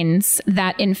strains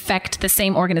that infect the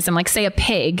same organism, like say a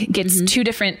pig gets two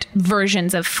different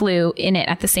versions of flu in it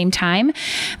at the same time,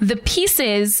 the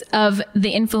pieces of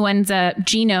the influenza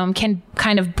genome can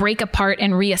kind of break apart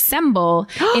and reassemble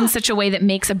in such a way that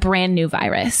makes a brand new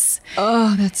virus.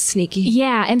 Oh, that's sneaky.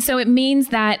 Yeah. And so it means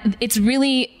that it's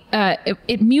really,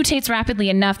 it mutates rapidly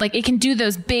enough. Like it can do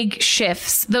those big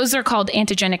shifts. Those are called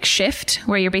antigenic shift,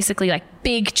 where you're basically like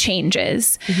big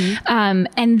changes.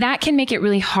 And that can make it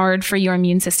really hard for your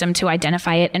immune system to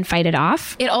identify it and fight it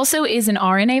off. It also is an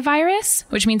RNA virus,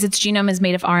 which means its genome is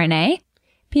made of RNA.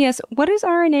 P.S. What is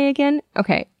RNA again?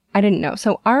 Okay, I didn't know.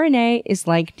 So RNA is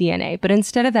like DNA, but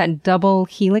instead of that double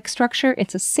helix structure,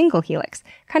 it's a single helix,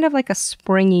 kind of like a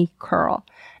springy curl.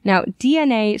 Now,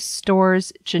 DNA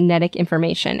stores genetic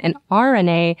information, and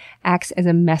RNA acts as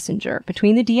a messenger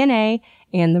between the DNA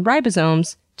and the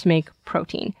ribosomes to make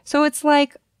protein. So it's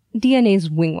like DNA's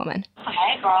wingwoman.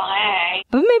 Hey, girl, hey.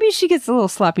 But maybe she gets a little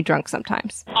sloppy drunk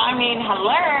sometimes. I mean,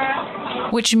 hello.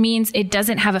 Which means it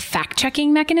doesn't have a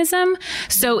fact-checking mechanism.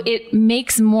 So it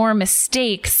makes more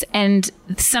mistakes, and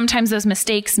sometimes those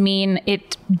mistakes mean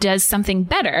it does something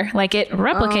better, like it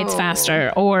replicates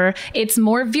faster, or it's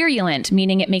more virulent,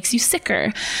 meaning it makes you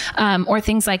sicker, or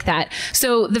things like that.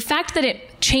 So the fact that it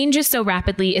changes so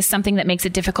rapidly is something that makes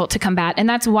it difficult to combat. And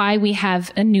that's why we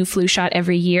have a new flu shot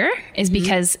every year, is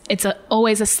because it's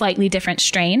always a slightly different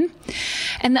strain.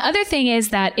 And the other thing is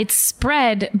that it's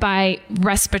spread by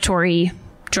respiratory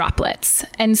droplets.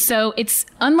 And so it's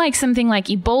unlike something like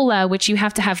Ebola, which you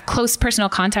have to have close personal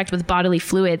contact with bodily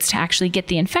fluids to actually get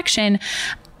the infection.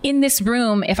 In this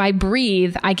room, if I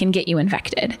breathe, I can get you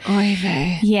infected. Oy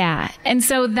vey. Yeah. And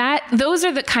so those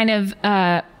are the kind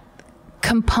of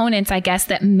components, I guess,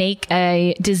 that make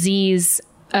a disease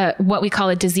what we call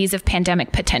a disease of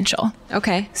pandemic potential.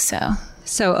 Okay. So,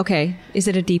 okay. Is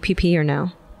it a DPP or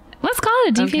no? let's call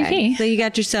it a DPP. Okay. So you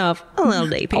got yourself a little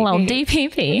DPP. A little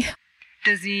DPP.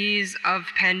 Disease of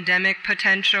pandemic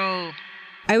potential.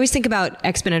 I always think about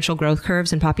exponential growth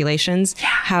curves in populations. Yeah.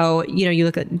 How, you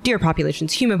look at deer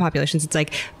populations, human populations, it's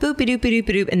like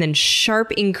boop-a-doop-a-doop-a-doop, and then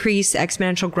sharp increase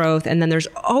exponential growth. And then there's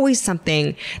always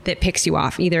something that picks you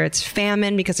off. Either it's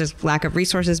famine because there's lack of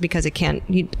resources because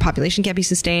the population can't be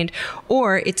sustained,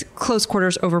 or it's close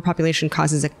quarters overpopulation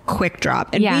causes a quick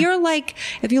drop. And we are like,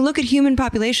 if you look at human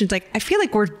populations, like, I feel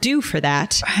like we're due for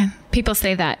that. People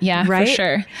say that. Yeah, right? For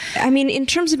sure. I mean, in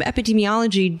terms of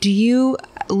epidemiology, do you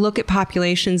look at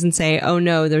populations and say, oh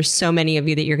no, there's so many of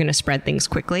you that you're going to spread things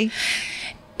quickly?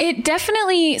 It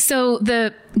definitely, so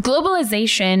the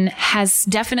globalization has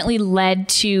definitely led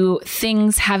to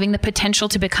things having the potential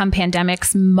to become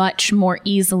pandemics much more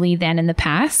easily than in the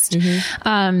past.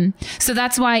 Mm-hmm. So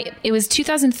that's why it was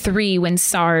 2003 when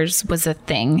SARS was a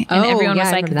thing, and everyone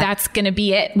was like, that's going to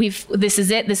be it. This is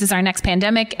it. This is our next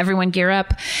pandemic. Everyone gear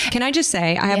up. Can I just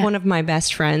say, I have one of my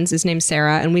best friends, his name's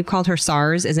Sarah, and we've called her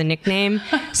SARS as a nickname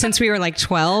since we were like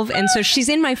 12. And so she's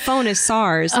in my phone as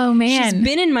SARS. Oh man. She's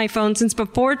been in my phone since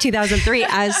before 2003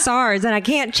 as SARS, and I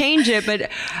can't change it, but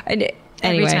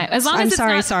anyway, as long as I'm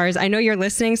sorry, SARS. I know you're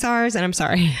listening, SARS, and I'm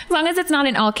sorry. As long as it's not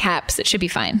in all caps, it should be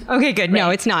fine. Okay, good. Right. No,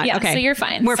 it's not. Yeah, okay, so you're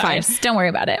fine. We're SARS. Fine. Don't worry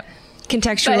about it.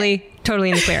 Contextually,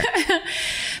 totally in the clear.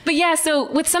 But yeah,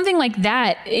 so with something like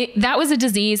that, that was a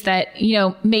disease that,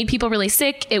 made people really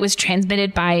sick. It was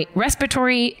transmitted by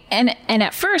respiratory. And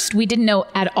at first we didn't know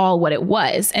at all what it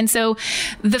was. And so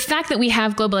the fact that we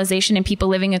have globalization and people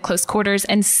living in close quarters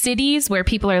and cities where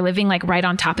people are living like right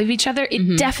on top of each other,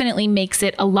 it definitely makes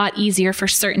it a lot easier for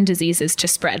certain diseases to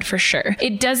spread, for sure.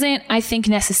 It doesn't, I think,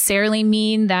 necessarily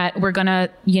mean that we're going to,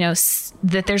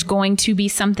 that there's going to be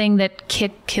something that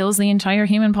kills the entire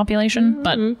human population,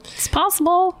 but it's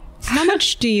possible. How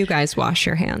much do you guys wash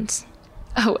your hands?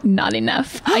 Oh, not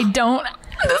enough. I don't.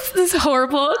 This is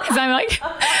horrible because I'm like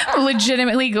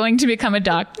legitimately going to become a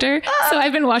doctor. So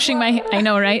I've been washing my, I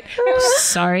know, right?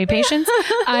 Sorry, patients.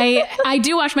 I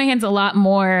do wash my hands a lot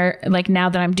more like now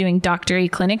that I'm doing doctor-y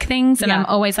clinic things, and I'm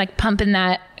always like pumping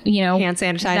that, hand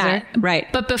sanitizer.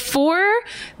 Right. But before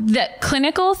the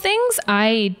clinical things,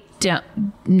 I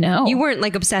No. You weren't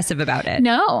like obsessive about it.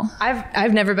 No.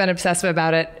 I've never been obsessive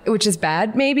about it, which is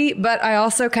bad maybe, but I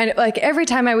also kind of like every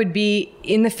time I would be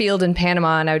in the field in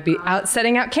Panama and I would be out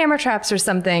setting out camera traps or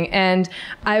something, and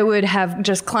I would have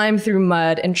just climbed through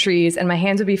mud and trees and my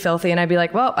hands would be filthy and I'd be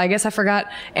like, well, I guess I forgot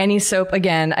any soap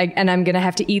again, and I'm going to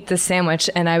have to eat this sandwich,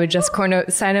 and I would just kind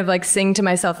of like sing to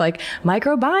myself like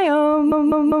microbiome.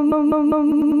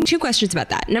 2 questions about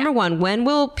that. Number 1, when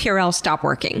will Purell stop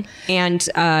working? And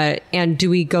do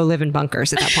we go live in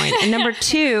bunkers at that point? And number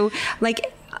 2,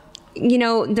 like, you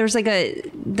know,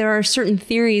 there are certain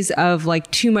theories of like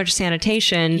too much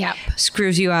sanitation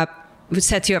screws you up,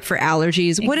 sets you up for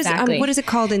allergies. Exactly. What is it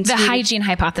called in the Sweden? hygiene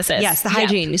hypothesis? Yes, the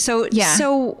hygiene. So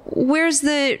where's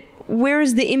the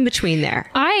in between there?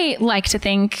 I like to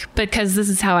think, because this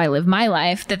is how I live my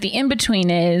life, that the in between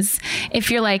is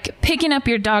if you're like picking up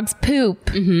your dog's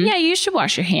poop, yeah, you should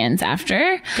wash your hands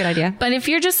after. Good idea. But if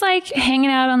you're just like hanging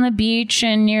out on the beach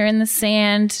and you're in the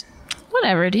sand,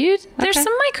 whatever, dude. There's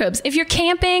some microbes. If you're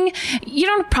camping, you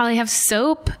don't probably have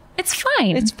soap. It's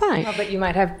fine. It's fine. Oh, but you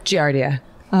might have Giardia.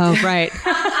 Oh, right.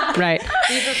 Right.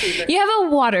 You have a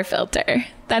water filter.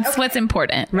 That's what's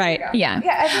important. Right. Yeah.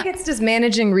 Yeah, I think it's just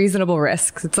managing reasonable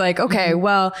risks. It's like, okay,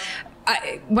 well,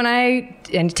 when I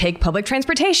take public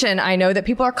transportation, I know that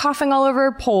people are coughing all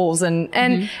over poles,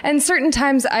 and certain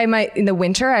times I might, in the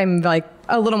winter, I'm like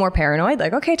a little more paranoid.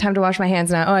 Like, okay, time to wash my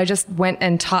hands now. Oh, I just went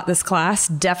and taught this class.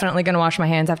 Definitely going to wash my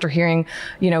hands after hearing,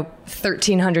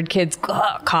 1,300 kids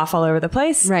cough all over the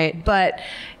place. Right. But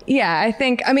yeah, I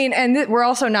think, and we're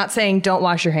also not saying don't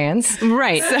wash your hands.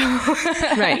 Right.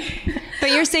 Right. But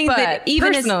you're saying that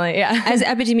even as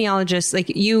epidemiologists,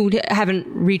 like you haven't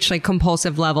reached like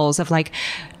compulsive levels of like,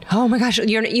 oh my gosh,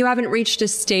 you haven't reached a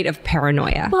state of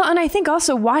paranoia. Well, and I think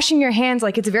also washing your hands,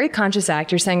 like it's a very conscious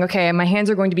act. You're saying, okay, my hands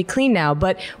are going to be clean now,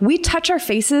 but we touch our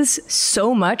faces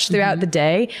so much throughout the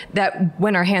day that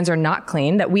when our hands are not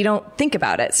clean, that we don't think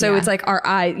about it. So it's like our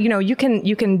eye, you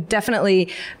can definitely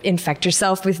infect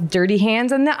yourself with dirty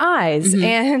hands and the eyes.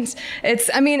 And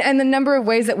and the number of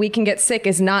ways that we can get sick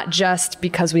is not just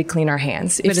because we clean our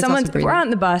hands. If we're on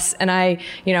the bus and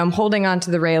I'm holding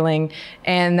onto the railing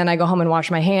and then I go home and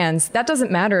wash my hands, that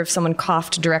doesn't matter if someone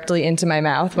coughed directly into my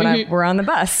mouth when we're on the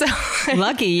bus.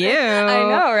 Lucky you. I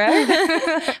know,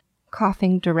 right?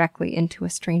 Coughing directly into a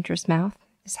stranger's mouth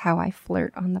is how I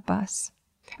flirt on the bus.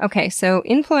 Okay, so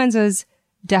influenza's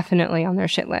definitely on their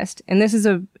shit list. And this is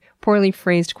a poorly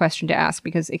phrased question to ask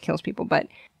because it kills people. But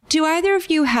do either of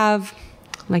you have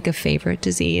like a favorite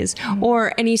disease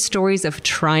or any stories of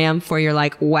triumph where you're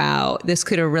like, wow, this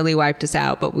could have really wiped us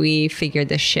out, but we figured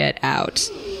this shit out?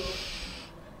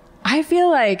 I feel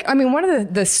like, one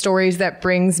of the stories that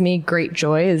brings me great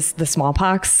joy is the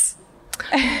smallpox.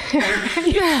 Sorry.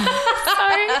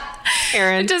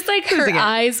 Erin. Just like her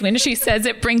eyes when she says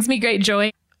it brings me great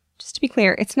joy. Just to be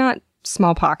clear, it's not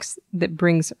smallpox that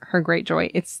brings her great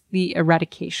joy. It's the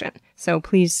eradication. So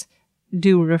please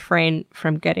do refrain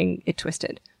from getting it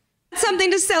twisted.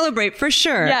 Something to celebrate for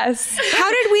sure. Yes.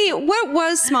 What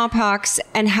was smallpox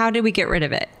and how did we get rid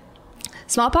of it?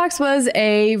 Smallpox was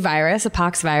a virus, a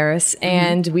pox virus,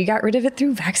 and we got rid of it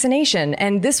through vaccination.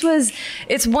 And the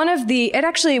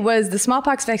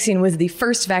smallpox vaccine was the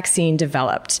first vaccine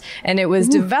developed. And it was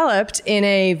developed in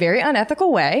a very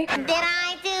unethical way. Did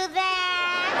I do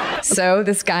that? So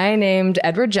this guy named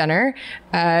Edward Jenner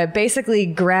basically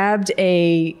grabbed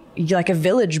a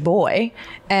village boy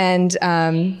and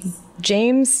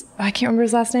James, I can't remember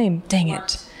his last name. Dang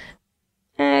it.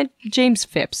 James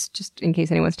Phipps, just in case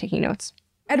anyone's taking notes.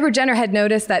 Edward Jenner had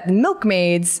noticed that the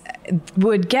milkmaids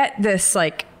would get this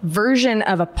version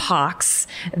of a pox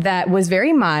that was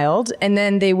very mild, and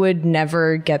then they would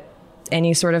never get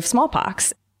any sort of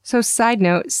smallpox. So side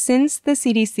note, since the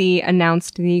CDC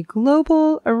announced the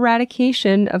global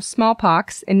eradication of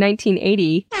smallpox in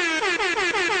 1980,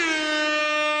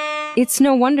 it's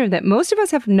no wonder that most of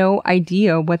us have no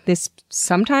idea what this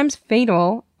sometimes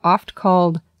fatal, oft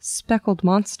called speckled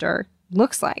monster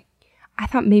looks like. I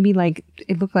thought maybe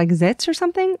it looked like zits or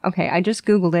something. Okay, I just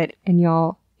Googled it and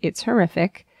y'all, it's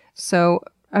horrific. So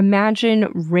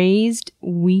imagine raised,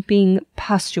 weeping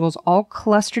pustules all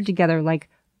clustered together like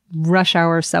rush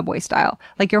hour subway style.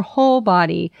 Like your whole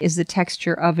body is the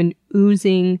texture of an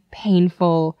oozing,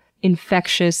 painful,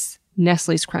 infectious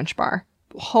Nestle's Crunch bar.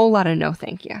 Whole lot of no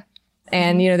thank you.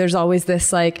 And, there's always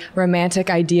this romantic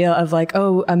idea of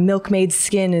a milkmaid's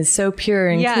skin is so pure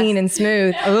and clean and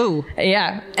smooth. Oh.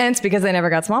 Yeah. And it's because they never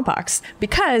got smallpox.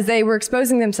 Because they were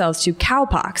exposing themselves to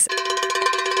cowpox.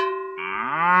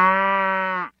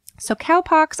 So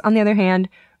cowpox, on the other hand,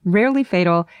 rarely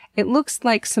fatal. It looks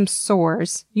like some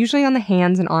sores, usually on the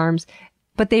hands and arms.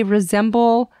 but they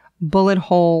resemble bullet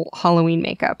hole Halloween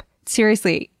makeup.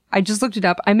 Seriously, I just looked it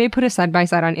up. I may put a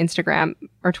side-by-side on Instagram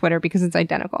or Twitter because it's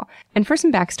identical. And for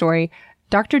some backstory,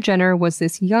 Dr. Jenner was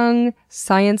this young,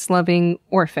 science-loving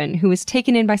orphan who was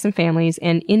taken in by some families,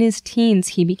 and in his teens,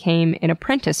 he became an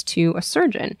apprentice to a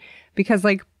surgeon. Because,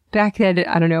 like, back then,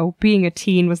 I don't know, being a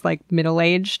teen was, like,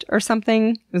 middle-aged or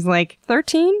something. It was, like,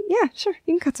 13? Yeah, sure,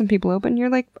 you can cut some people open. You're,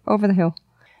 like, over the hill.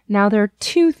 Now, there are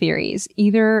two theories.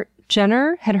 Either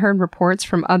Jenner had heard reports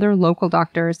from other local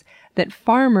doctors that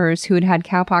farmers who had had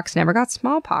cowpox never got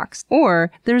smallpox.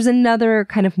 Or there's another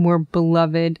kind of more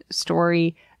beloved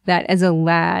story that as a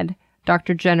lad,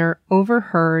 Dr. Jenner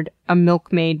overheard a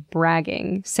milkmaid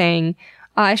bragging, saying,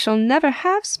 "I shall never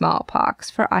have smallpox,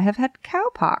 for I have had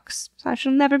cowpox, so I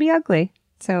shall never be ugly."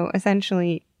 So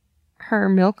essentially, her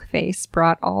milk face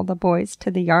brought all the boys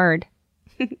to the yard.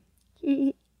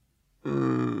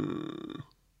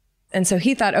 And so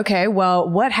he thought, okay, well,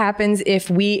 what happens if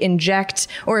we inject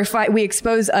or if we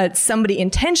expose somebody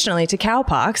intentionally to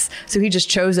cowpox? So he just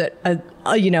chose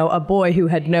a boy who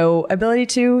had no ability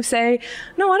to say,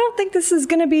 no, I don't think this is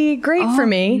going to be great for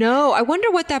me. No, I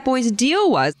wonder what that boy's deal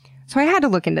was. So I had to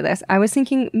look into this. I was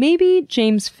thinking maybe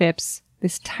James Phipps,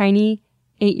 this tiny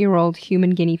 8-year-old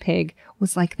human guinea pig,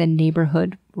 was like the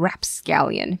neighborhood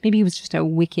rapscallion. Maybe he was just a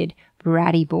wicked,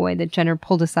 bratty boy that Jenner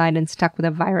pulled aside and stuck with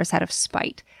a virus out of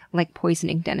spite, like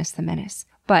poisoning Dennis the Menace.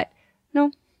 But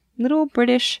no, little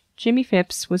British Jimmy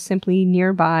Phipps was simply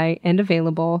nearby and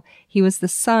available. He was the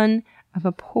son of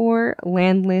a poor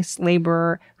landless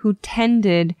laborer who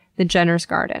tended the Jenner's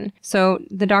garden. So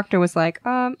the doctor was like,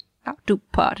 do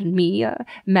pardon me,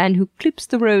 man who clips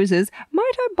the roses,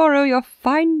 might I borrow your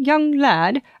fine young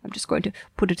lad? I'm just going to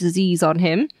put a disease on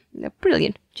him.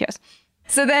 Brilliant. Cheers.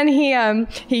 So then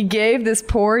he gave this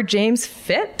poor James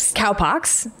Phipps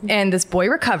cowpox, and this boy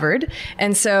recovered.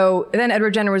 And so then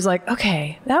Edward Jenner was like,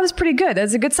 okay, that was pretty good.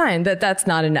 That's a good sign that that's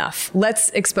not enough.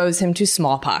 Let's expose him to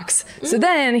smallpox. So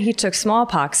then he took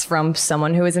smallpox from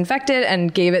someone who was infected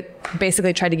and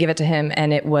basically tried to give it to him,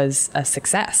 and it was a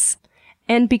success.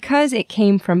 And because it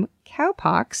came from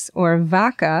cowpox, or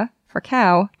vacca for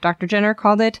cow, Dr. Jenner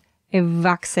called it a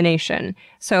vaccination.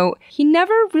 So he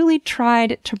never really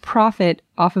tried to profit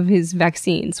off of his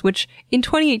vaccines, which in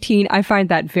 2018, I find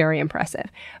that very impressive.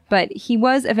 But he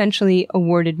was eventually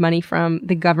awarded money from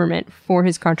the government for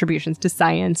his contributions to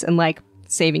science and like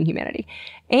saving humanity.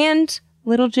 And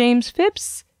little James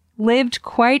Phipps lived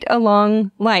quite a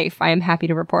long life, I am happy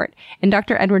to report. And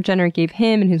Dr. Edward Jenner gave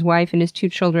him and his wife and his 2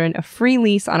 children a free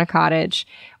lease on a cottage,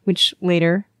 which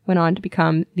later went on to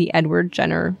become the Edward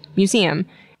Jenner Museum.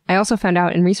 I also found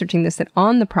out in researching this that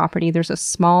on the property there's a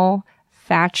small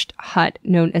thatched hut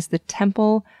known as the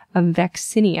Temple of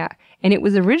Vaccinia. And it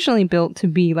was originally built to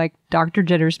be like Dr.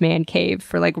 Jenner's man cave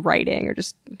for like writing or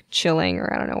just chilling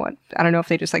or I don't know what. I don't know if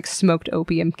they just like smoked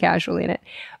opium casually in it.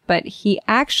 But he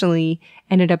actually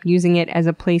ended up using it as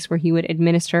a place where he would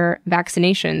administer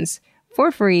vaccinations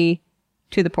for free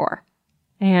to the poor.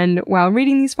 And while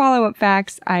reading these follow-up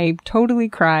facts, I totally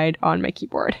cried on my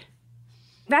keyboard.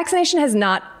 Vaccination has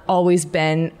not always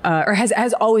been, or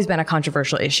has always been a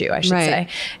controversial issue, I should say.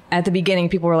 At the beginning,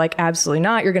 people were like, absolutely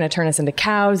not. You're going to turn us into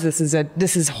cows. This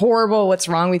is horrible. What's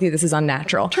wrong with you? This is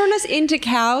unnatural. Turn us into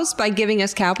cows by giving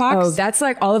us cowpox? Oh, that's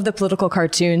like all of the political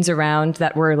cartoons around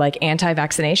that were like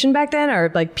anti-vaccination back then, or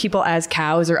like people as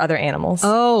cows or other animals.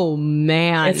 Oh,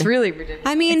 man. It's really ridiculous.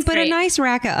 I mean, but great. a nice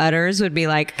rack of udders would be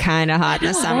like kind of hot in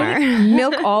the summer.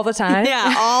 Milk all the time.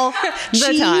 Yeah, all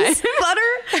the time. Butter.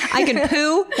 I can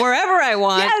poo wherever I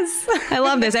want. Yes. I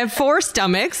love this. I have 4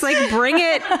 stomachs. Like, bring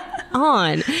it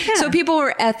on. Yeah. So people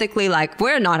were ethically like,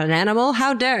 we're not an animal.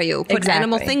 How dare you put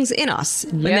animal things in us?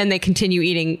 Yep. And then they continue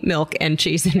eating milk and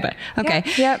cheese. But okay.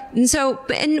 Yep. And so,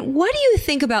 and what do you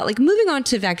think about like moving on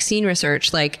to vaccine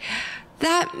research? Like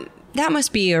that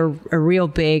must be a real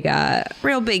big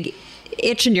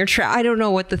itch in your trousers. I don't know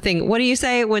what do you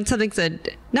say when something's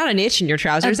not an itch in your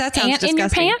trousers? That sounds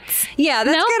disgusting. In your pants? Yeah,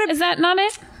 that's is that not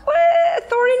it? What?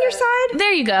 Thorn in your side?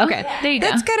 There you go. Okay. There you go.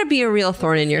 That's got to be a real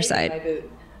thorn in your side.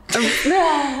 Too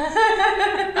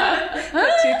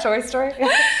Toy Story.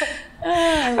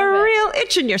 A real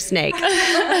itch in your snake.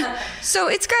 So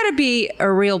it's got to be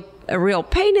a real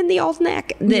pain in the old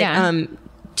neck that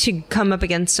to come up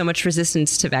against so much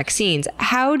resistance to vaccines.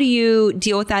 How do you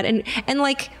deal with that? And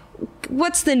like,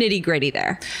 what's the nitty gritty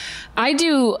there? I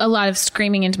do a lot of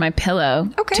screaming into my pillow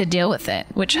to deal with it,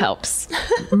 which helps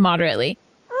moderately.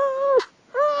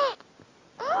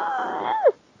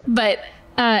 But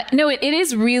no,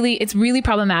 it's really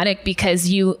problematic because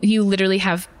you literally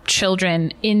have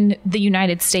children in the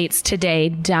United States today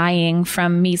dying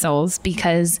from measles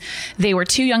because they were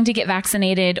too young to get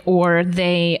vaccinated, or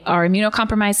they are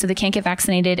immunocompromised so they can't get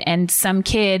vaccinated. And some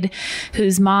kid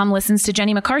whose mom listens to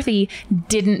Jenny McCarthy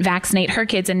didn't vaccinate her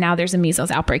kids, and now there's a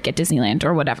measles outbreak at Disneyland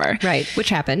or whatever. Right. Which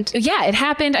happened. Yeah, it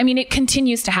happened. I mean, it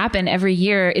continues to happen every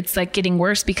year. It's like getting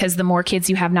worse because the more kids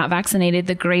you have not vaccinated,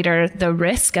 the greater the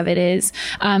risk of it is.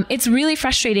 It's really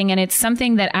frustrating, and it's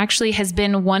something that actually has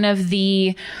been one of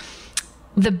the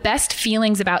best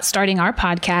feelings about starting our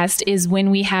podcast is when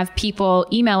we have people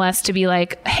email us to be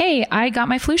like, hey, I got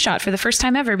my flu shot for the first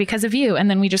time ever because of you. And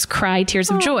then we just cry tears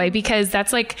of joy, because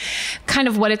that's like kind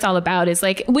of what it's all about. Is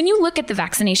like, when you look at the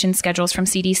vaccination schedules from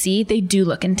CDC, they do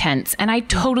look intense. And I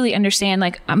totally understand.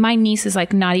 Like, my niece is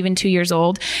like not even 2 years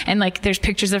old. And like, there's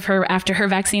pictures of her after her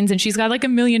vaccines and she's got like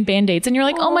 1 million Band-Aids. And you're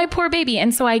like, oh, my poor baby.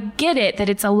 And so I get it that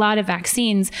it's a lot of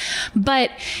vaccines,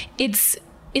 but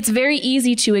it's very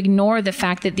easy to ignore the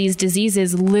fact that these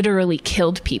diseases literally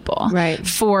killed people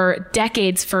for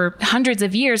decades, for hundreds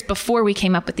of years before we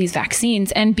came up with these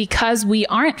vaccines. And because we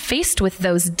aren't faced with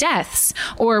those deaths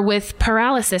or with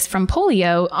paralysis from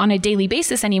polio on a daily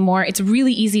basis anymore, it's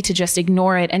really easy to just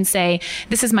ignore it and say,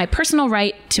 this is my personal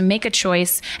right to make a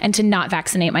choice and to not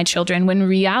vaccinate my children, when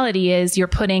reality is you're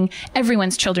putting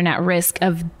everyone's children at risk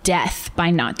of death by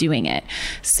not doing it.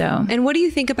 So, and what do you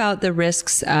think about the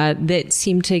risks that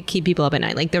seem to keep people up at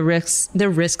night, like the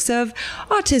risks of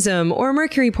autism or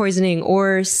mercury poisoning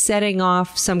or setting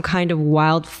off some kind of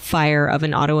wildfire of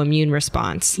an autoimmune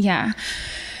response? Yeah.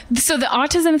 So the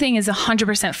autism thing is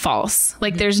 100% false.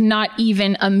 Like, there's not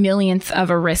even a millionth of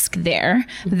a risk there.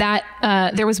 That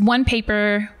there was one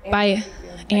paper by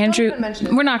Andrew.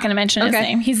 We're not going to mention his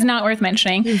name. He's not worth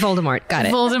mentioning. Voldemort. Got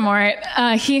it.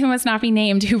 Voldemort. He who must not be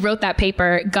named, who wrote that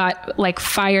paper, got like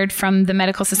fired from the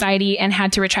medical society and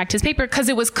had to retract his paper because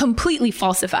it was completely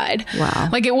falsified. Wow.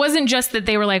 Like, it wasn't just that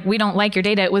they were like, we don't like your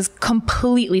data. It was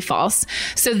completely false.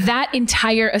 So that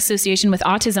entire association with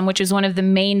autism, which is one of the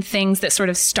main things that sort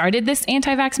of started this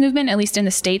anti-vax movement, at least in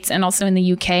the States and also in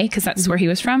the UK, because that's where he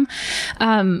was from,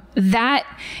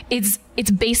 it's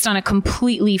based on a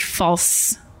completely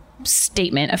false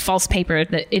statement, a false paper,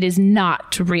 that it is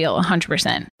not real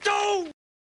 100%.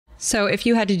 So if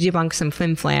you had to debunk some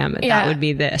flim-flam, that would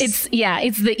be this. It's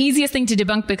the easiest thing to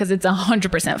debunk because it's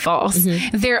 100% false.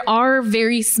 Mm-hmm. There are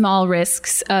very small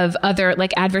risks of other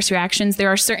like adverse reactions. There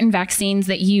are certain vaccines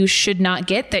that you should not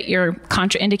get, that you're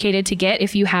contraindicated to get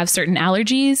if you have certain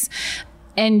allergies.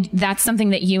 And that's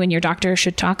something that you and your doctor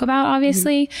should talk about,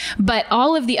 obviously. Mm-hmm. But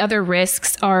all of the other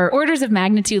risks are orders of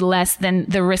magnitude less than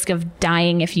the risk of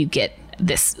dying if you get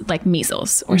this, like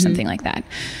measles or something like that.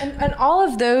 And all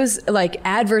of those like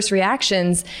adverse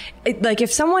reactions, like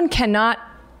if someone cannot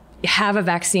have a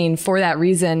vaccine for that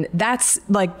reason, there's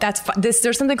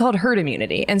something called herd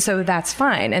immunity. And so that's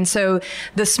fine. And so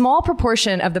the small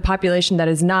proportion of the population that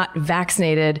is not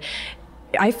vaccinated,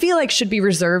 I feel like should be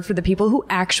reserved for the people who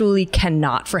actually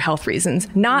cannot for health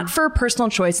reasons, not for personal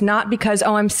choice, not because,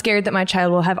 I'm scared that my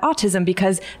child will have autism,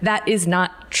 because that is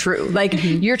not true. Like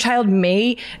your child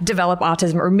may develop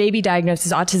autism or may be diagnosed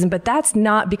as autism, but that's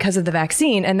not because of the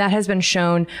vaccine. And that has been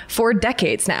shown for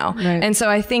decades now. Right. And so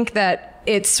I think that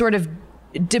it's sort of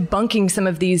debunking some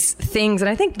of these things. And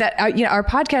I think that, our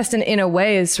podcast in a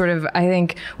way is sort of, I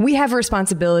think we have a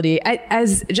responsibility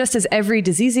as every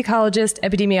disease ecologist,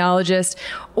 epidemiologist,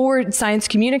 or science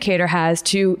communicator has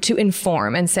to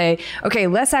inform and say, okay,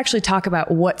 let's actually talk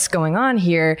about what's going on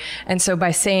here. And so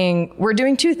by saying, we're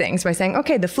doing two things, by saying,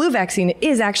 okay, the flu vaccine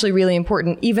is actually really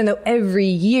important, even though every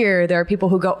year there are people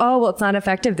who go, oh, well, it's not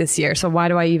effective this year, so why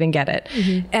do I even get it?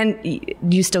 Mm-hmm.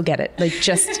 And you still get it. Like,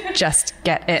 just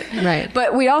get it. Right.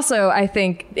 But we also, I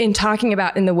think, in talking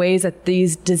about in the ways that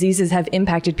these diseases have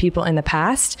impacted people in the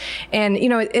past, and,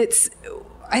 it's,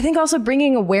 I think also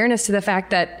bringing awareness to the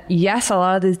fact that, yes, a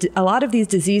lot of these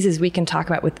diseases we can talk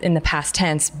about in the past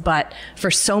tense, but for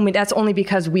so many, that's only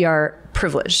because we are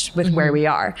privileged with where we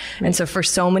are. Right. And so for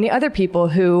so many other people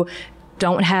who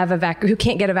don't have who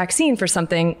can't get a vaccine for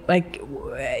something, like,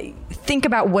 think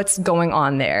about what's going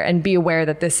on there and be aware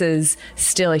that this is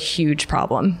still a huge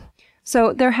problem.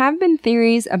 So there have been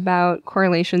theories about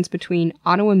correlations between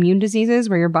autoimmune diseases,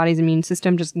 where your body's immune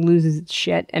system just loses its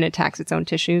shit and attacks its own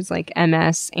tissues, like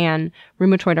MS and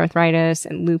rheumatoid arthritis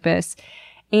and lupus,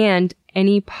 and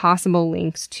any possible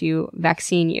links to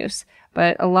vaccine use.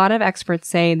 But a lot of experts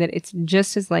say that it's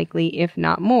just as likely, if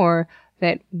not more,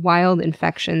 that wild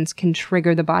infections can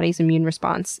trigger the body's immune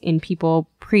response in people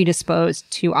predisposed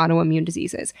to autoimmune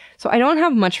diseases. So I don't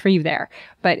have much for you there,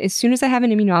 but as soon as I have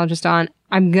an immunologist on,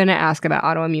 I'm going to ask about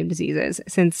autoimmune diseases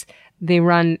since they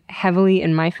run heavily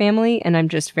in my family and I'm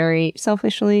just very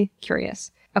selfishly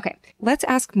curious. Okay, let's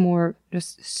ask more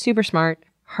just super smart,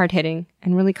 hard-hitting,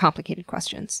 and really complicated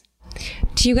questions.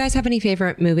 Do you guys have any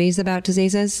favorite movies about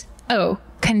diseases? Oh,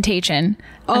 Contagion.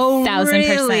 Oh, 1,000%.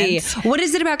 really? What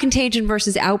is it about Contagion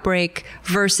versus Outbreak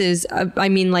versus,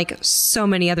 so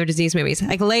many other disease movies?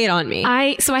 Like, lay it on me.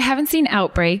 I haven't seen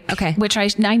Outbreak. Okay. Which I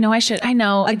know I should. I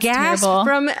know. A it's gasp terrible.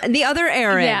 from the other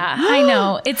Erin. Yeah, I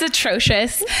know. It's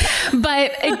atrocious.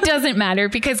 But it doesn't matter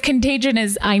because Contagion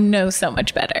is, I know, so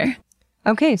much better.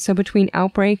 Okay, so between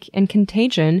Outbreak and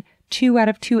Contagion, 2 out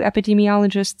of 2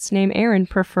 epidemiologists named Erin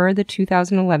prefer the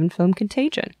 2011 film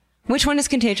Contagion. Which one is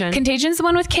Contagion? Contagion's the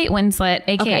one with Kate Winslet,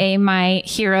 aka my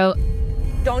hero.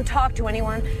 Don't talk to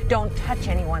anyone. Don't touch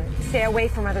anyone. Stay away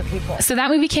from other people. So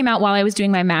that movie came out while I was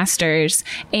doing my master's,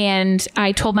 and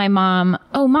I told my mom,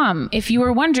 "Oh, Mom, if you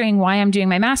were wondering why I'm doing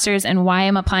my master's and why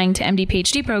I'm applying to MD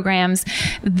PhD programs,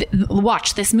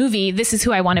 watch this movie. This is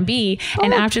who I want to be."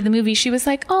 And after the movie, she was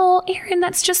like, "Oh, Erin,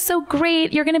 that's just so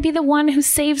great. You're going to be the one who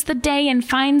saves the day and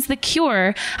finds the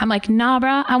cure." I'm like, "Nah,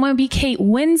 bruh, I want to be Kate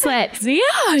Winslet."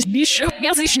 Yeah.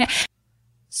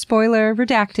 Spoiler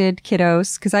redacted,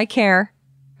 kiddos, because I care.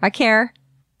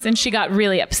 And she got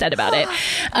really upset about it.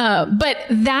 But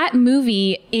that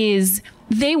movie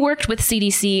they worked with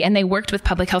CDC and they worked with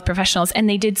public health professionals and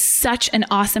they did such an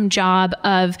awesome job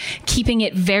of keeping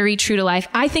it very true to life.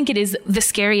 I think it is the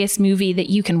scariest movie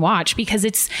that you can watch because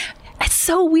it's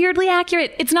so weirdly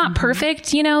accurate. It's not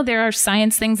perfect. You know, there are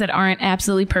science things that aren't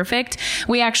absolutely perfect.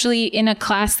 We actually, in a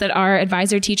class that our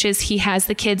advisor teaches, he has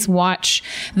the kids watch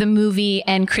the movie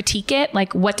and critique it.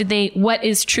 Like, what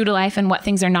is true to life and what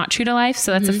things are not true to life.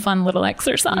 So that's a fun little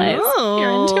exercise. Oh.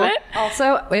 You're into it.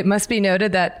 Also, it must be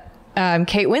noted that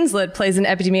Kate Winslet plays an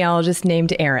epidemiologist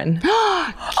named Erin.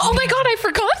 Oh my God, I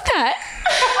forgot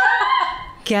that.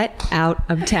 Get out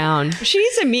of town. She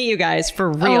needs to meet you guys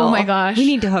for real. Oh my gosh. We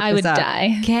need to hook I this would up.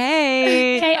 die.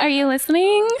 Okay. Hey, are you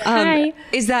listening? Hi.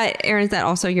 Is that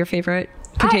also your favorite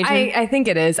Contagion? I think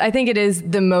it is. I think it is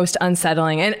the most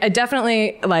unsettling. And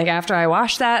definitely, like, after I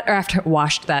watched that,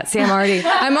 see, I'm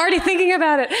already thinking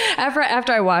about it.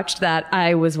 After I watched that,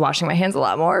 I was washing my hands a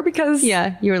lot more because...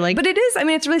 Yeah, you were like... But it is,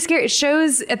 it's really scary. It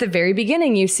shows at the very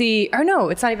beginning, you see... Or no,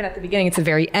 it's not even at the beginning, it's the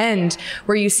very end,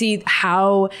 where you see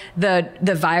how the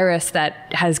virus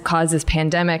that has caused this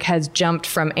pandemic has jumped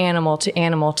from animal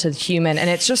to human. And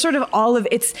it's just sort of all of...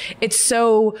 It's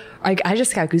so... I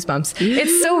just got goosebumps.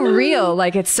 It's so real.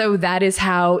 That is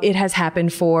how it has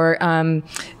happened for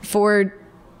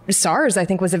SARS. I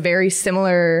think was a very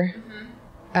similar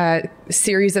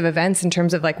series of events in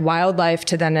terms of like wildlife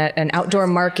to then an outdoor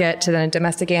market to then a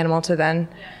domestic animal to then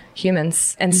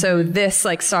humans. And so this,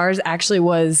 like, SARS actually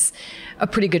was a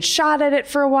pretty good shot at it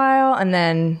for a while, and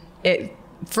then it.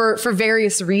 For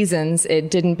various reasons,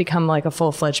 it didn't become like a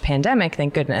full-fledged pandemic,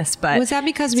 thank goodness. But was that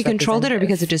because we controlled it or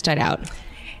because it just died out?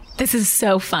 This is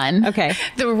so fun. Okay.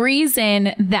 The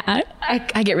reason that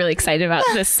I get really excited about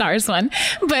this SARS one,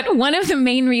 but one of the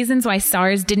main reasons why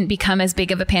SARS didn't become as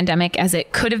big of a pandemic as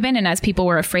it could have been and as people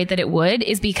were afraid that it would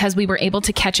is because we were able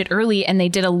to catch it early and they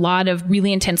did a lot of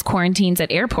really intense quarantines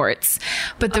at airports.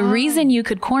 But the reason you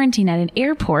could quarantine at an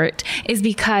airport is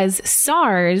because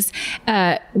SARS,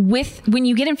 when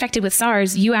you get infected with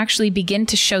SARS, you actually begin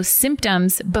to show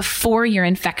symptoms before you're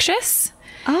infectious.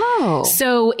 Oh.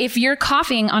 So if you're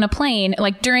coughing on a plane,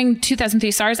 like during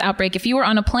 2003 SARS outbreak, if you were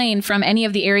on a plane from any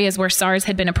of the areas where SARS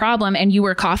had been a problem and you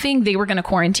were coughing, they were going to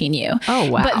quarantine you.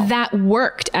 Oh, wow. But that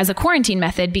worked as a quarantine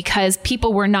method because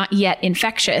people were not yet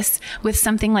infectious. With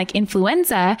something like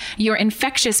influenza, you're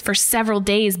infectious for several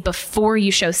days before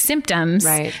you show symptoms.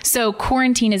 Right. So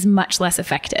quarantine is much less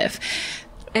effective.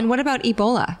 And what about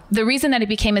Ebola? The reason that it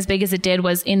became as big as it did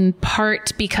was in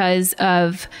part because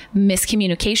of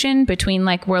miscommunication between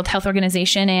like World Health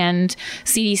Organization and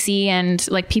CDC and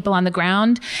like people on the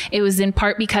ground. It was in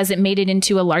part because it made it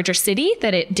into a larger city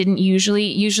that it didn't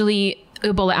usually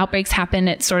Ebola outbreaks happen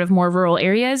at sort of more rural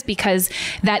areas because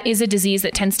that is a disease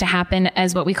that tends to happen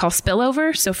as what we call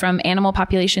spillover. So from animal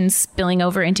populations spilling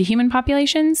over into human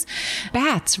populations.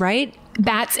 Bats, right?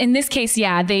 Bats, in this case,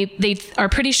 yeah, they are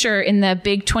pretty sure in the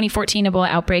big 2014 Ebola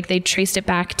outbreak, they traced it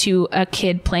back to a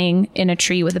kid playing in a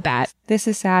tree with a bat. This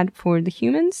is sad for the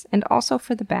humans and also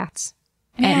for the bats.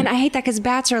 Man, I hate that because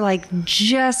bats are like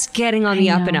just getting on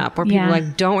the up and up where people are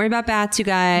like, don't worry about bats, you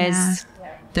guys.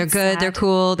 Yeah. They're good. Sad. They're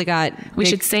cool. We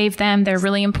should save them. They're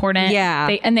really important. Yeah.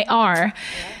 And they are.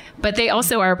 but they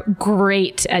also are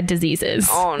great at diseases.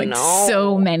 Oh, like, no.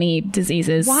 so many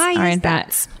diseases Why are is in that?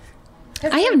 bats.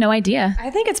 I have no idea.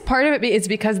 I think it's part of it is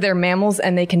because they're mammals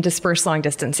and they can disperse long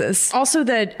distances. Also,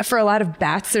 that for a lot of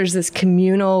bats, there's this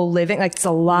communal living. Like it's a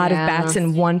lot of bats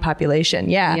in one population.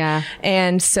 Yeah.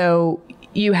 And so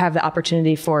you have the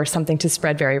opportunity for something to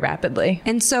spread very rapidly.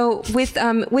 And so with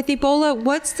Ebola,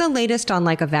 what's the latest on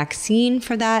like a vaccine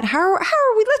for that? How are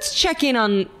we?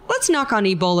 Let's knock on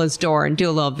Ebola's door and do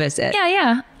a little visit.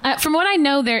 Yeah. From what I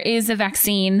know, there is a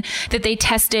vaccine that they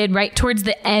tested right towards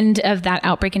the end of that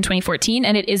outbreak in 2014,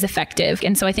 and it is effective.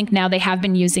 And so I think now they have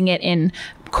been using it in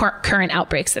current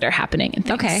outbreaks that are happening and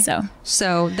things. Okay.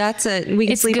 So that's we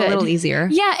can it's sleep good. a little easier.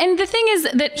 Yeah. And the thing is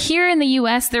that here in the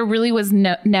US, there really was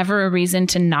never a reason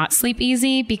to not sleep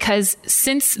easy, because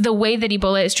since the way that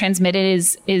Ebola is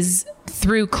transmitted is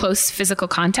through close physical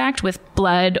contact with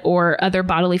blood or other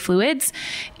bodily fluids,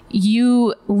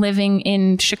 you living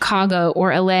in Chicago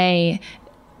or LA,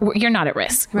 you're not at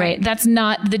risk, right? That's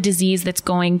not the disease that's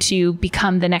going to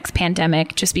become the next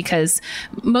pandemic,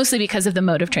 mostly because of the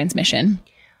mode of transmission.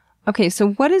 Okay,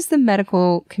 so what is the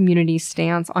medical community's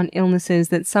stance on illnesses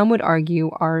that some would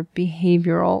argue are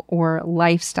behavioral or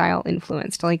lifestyle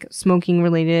influenced, like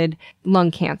smoking-related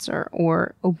lung cancer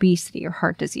or obesity or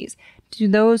heart disease? Do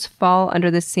those fall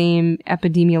under the same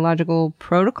epidemiological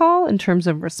protocol in terms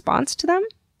of response to them?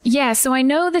 Yeah, so I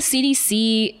know the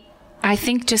CDC, I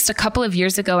think just a couple of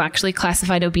years ago, actually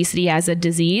classified obesity as a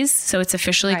disease. So it's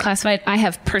officially classified. I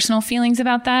have personal feelings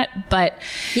about that, but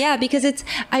yeah, because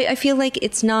I feel like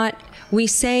it's not. We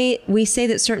say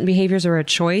that certain behaviors are a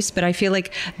choice, but I feel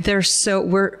like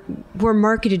we're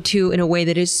marketed to in a way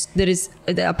that is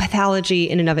a pathology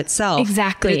in and of itself.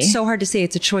 Exactly. But it's so hard to say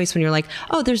it's a choice when you're like,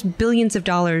 oh, there's billions of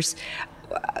dollars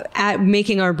at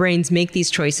making our brains make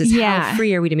these choices. Yeah. How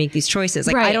free are we to make these choices?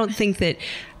 Like, I don't think that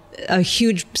a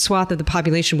huge swath of the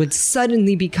population would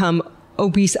suddenly become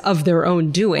obese of their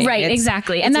own doing. Right,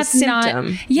 exactly. And that's not,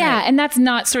 and that's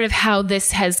not sort of how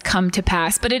this has come to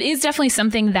pass. But it is definitely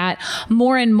something that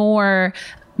more and more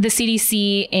the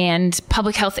CDC and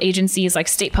public health agencies, like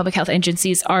state public health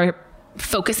agencies, are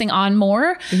focusing on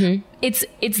more. Mm-hmm.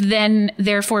 It's then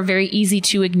therefore very easy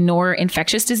to ignore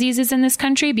infectious diseases in this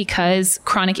country because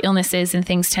chronic illnesses and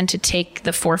things tend to take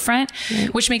the forefront,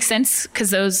 which makes sense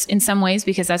because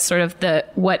that's sort of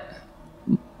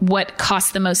what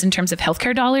costs the most in terms of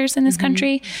healthcare dollars in this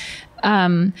country.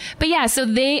 But yeah, so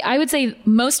I would say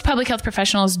most public health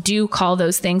professionals do call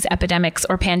those things epidemics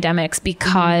or pandemics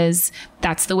because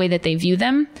that's the way that they view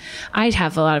them. I'd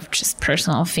have a lot of just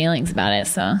personal feelings about it.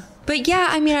 So. But yeah,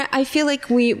 I mean, I feel like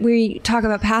we talk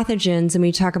about pathogens and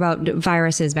we talk about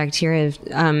viruses, bacteria,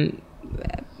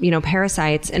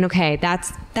 parasites, and okay,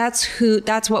 that's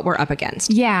what we're up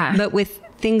against. Yeah. But with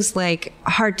things like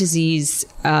heart disease,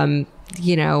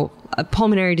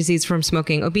 pulmonary disease from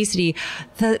smoking, obesity,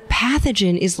 the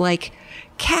pathogen is like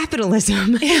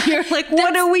capitalism. You're like,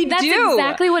 what do we do? That's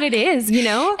exactly what it is.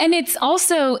 And it's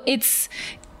also,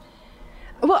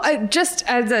 just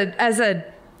as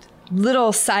a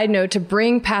little side note to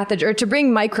bring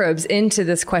microbes into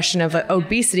this question of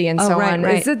obesity and so on,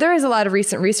 is that there is a lot of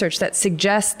recent research that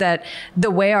suggests that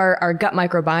the way our gut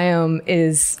microbiome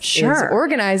is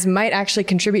organized might actually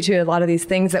contribute to a lot of these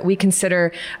things that we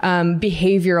consider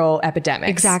behavioral epidemics.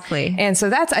 Exactly. And so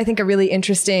that's, I think, a really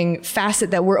interesting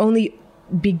facet that we're only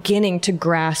beginning to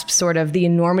grasp sort of the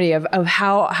enormity of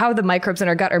how the microbes in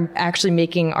our gut are actually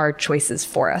making our choices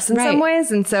for us in some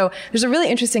ways. And so there's a really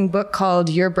interesting book called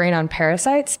Your Brain on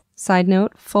Parasites. Side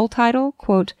note, full title,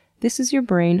 quote, "This is Your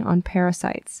Brain on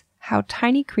Parasites, How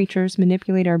Tiny Creatures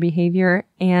Manipulate Our Behavior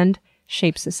and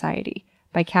Shape Society,"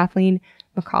 by Kathleen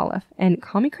McAuliffe. And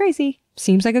call me crazy,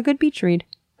 seems like a good beach read.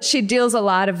 She deals a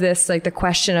lot of this, like the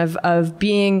question of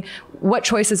being, what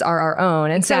choices are our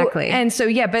own. And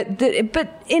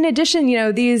but in addition,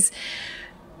 it's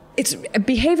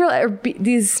behavioral,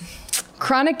 these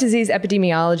chronic disease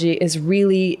epidemiology is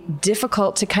really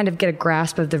difficult to kind of get a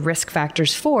grasp of the risk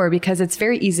factors for, because it's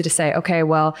very easy to say, okay,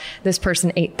 well, this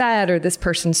person ate that, or this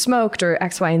person smoked, or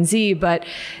X, Y, and Z, but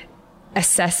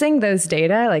assessing those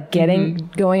data, like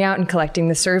going out and collecting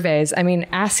the surveys. I mean,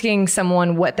 asking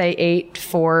someone what they ate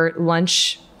for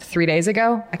lunch 3 days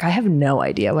ago, like I have no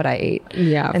idea what I ate.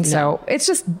 Yeah. And so it's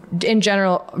just in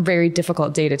general, very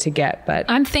difficult data to get, but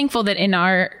I'm thankful that in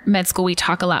our med school, we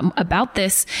talk a lot about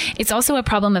this. It's also a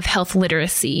problem of health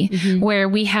literacy, where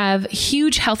we have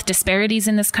huge health disparities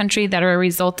in this country that are a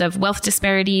result of wealth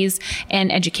disparities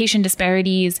and education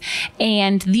disparities.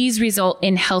 And these result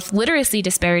in health literacy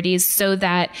disparities, so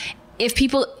that if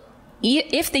people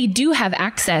if they do have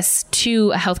access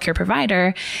to a healthcare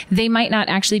provider, they might not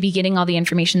actually be getting all the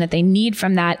information that they need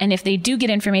from that. And if they do get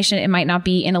information, it might not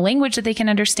be in a language that they can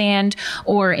understand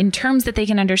or in terms that they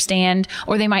can understand,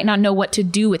 or they might not know what to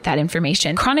do with that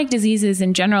information. Chronic diseases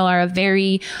in general are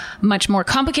very much more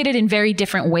complicated in very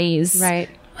different ways. Right.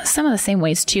 Some of the same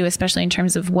ways too, especially in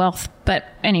terms of wealth. But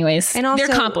anyways, and also,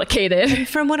 they're complicated.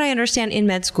 From what I understand, in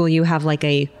med school, you have like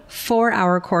a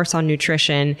 4-hour course on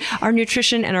nutrition. Our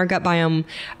nutrition and our gut biome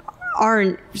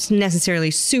aren't necessarily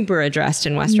super addressed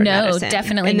in Western medicine. No,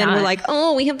 definitely not. And then not. we're like,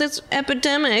 oh, we have this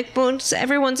epidemic, but it's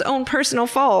everyone's own personal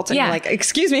fault. And you're like,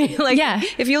 excuse me. Like,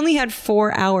 if you only had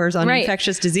 4 hours on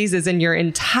infectious diseases in your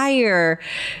entire,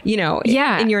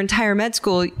 in your entire med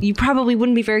school, you probably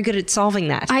wouldn't be very good at solving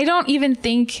that. I don't even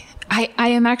think... I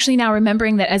am actually now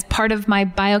remembering that as part of my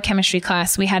biochemistry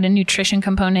class, we had a nutrition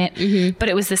component, but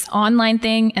it was this online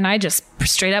thing. And I just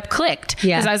straight up clicked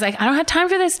because I was like, I don't have time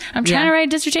for this. I'm trying to write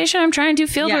a dissertation. I'm trying to do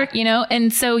field work,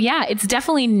 And so, it's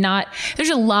definitely not, there's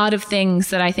a lot of things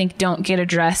that I think don't get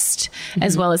addressed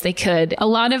as well as they could. A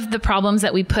lot of the problems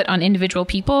that we put on individual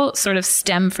people sort of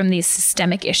stem from these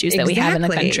systemic issues that we have in the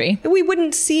country. We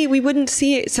wouldn't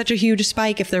see such a huge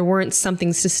spike if there weren't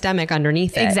something systemic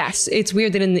underneath it. Exactly. It's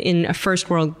weird that in a first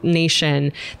world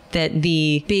nation that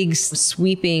the big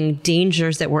sweeping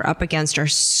dangers that we're up against are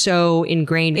so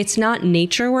ingrained. It's not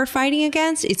nature we're fighting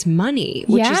against, it's money,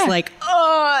 which is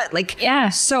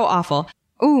so awful.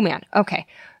 Oh man. Okay.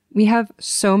 We have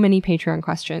so many Patreon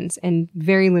questions and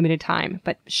very limited time,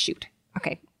 but shoot.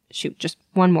 Okay. Shoot. Just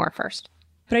one more first.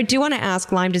 But I do want to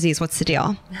ask, Lyme disease, what's the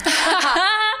deal?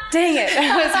 Dang it.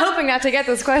 I was hoping not to get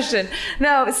this question.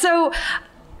 No. So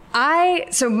I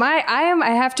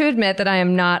have to admit that I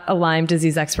am not a Lyme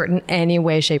disease expert in any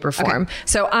way, shape, or form. Okay.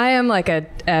 So I am like a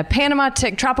Panama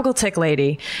tropical tick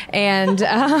lady, and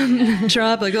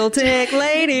tropical tick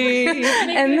lady,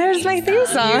 and there's my theme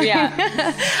song.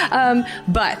 Yeah.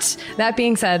 But that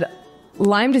being said,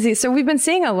 Lyme disease. So we've been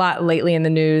seeing a lot lately in the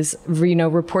news,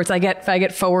 reports. I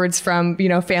get forwards from,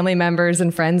 family members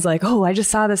and friends like, oh, I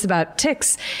just saw this about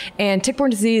ticks, and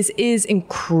tick-borne disease is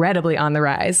incredibly on the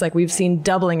rise. Like we've seen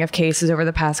doubling of cases over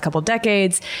the past couple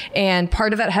decades. And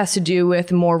part of that has to do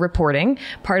with more reporting.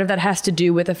 Part of that has to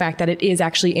do with the fact that it is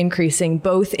actually increasing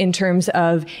both in terms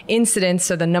of incidence,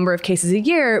 so the number of cases a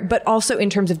year, but also in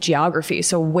terms of geography.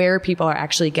 So where people are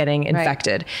actually getting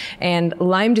infected. Right. And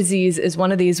Lyme disease is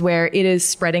one of these where it is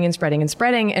spreading and spreading and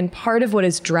spreading. And part of what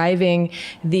is driving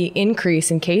the increase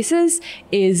in cases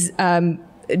is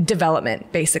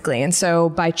development, basically. And so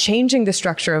by changing the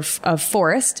structure of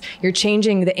forest, you're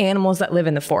changing the animals that live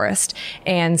in the forest.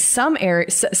 And some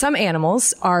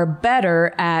animals are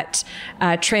better at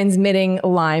transmitting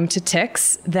Lyme to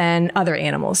ticks than other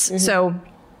animals. Mm-hmm. So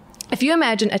if you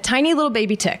imagine a tiny little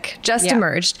baby tick just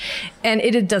emerged, and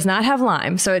it does not have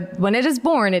Lyme. So when it is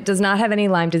born, it does not have any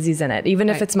Lyme disease in it, even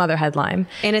if its mother had Lyme.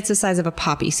 And it's the size of a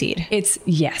poppy seed. It's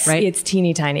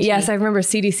teeny tiny. Yes, I remember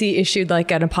CDC issued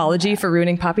like an apology for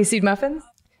ruining poppy seed muffins.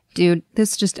 Dude,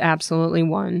 this just absolutely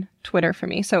won Twitter for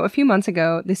me. So a few months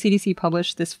ago, the CDC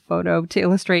published this photo to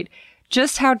illustrate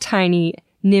just how tiny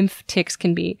nymph ticks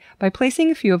can be by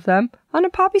placing a few of them on a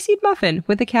poppy seed muffin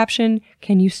with the caption,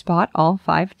 "Can you spot all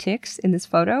 5 ticks in this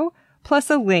photo?" plus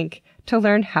a link to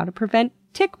learn how to prevent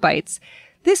tick bites.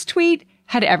 This tweet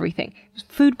had everything. It was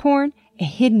food porn, a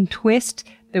hidden twist,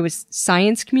 there was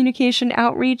science communication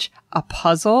outreach, a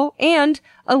puzzle, and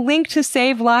a link to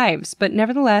save lives. But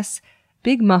nevertheless,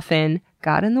 Big Muffin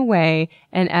got in the way,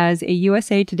 and as a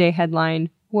USA Today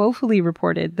headline woefully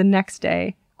reported the next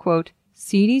day, quote,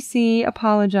 "CDC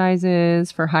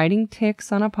apologizes for hiding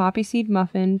ticks on a poppy seed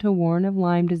muffin to warn of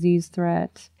Lyme disease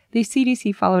threat." The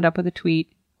CDC followed up with a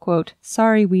tweet, quote,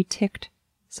 "Sorry we ticked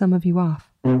some of you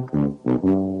off."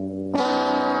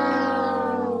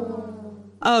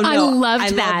 Oh, no. I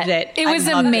loved that. Loved it. It was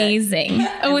amazing.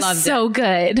 It was so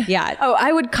good. Yeah. Oh,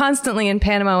 I would constantly in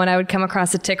Panama, when I would come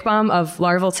across a tick bomb of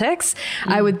larval ticks,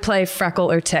 I would play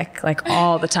Freckle or Tick like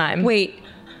all the time. Wait.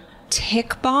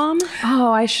 Tick bomb?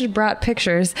 Oh, I should have brought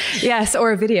pictures. Yes,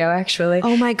 or a video, actually.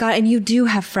 Oh my God. And you do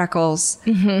have freckles.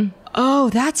 Mm-hmm. Oh,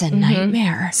 that's a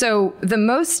nightmare. So the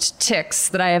most ticks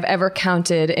that I have ever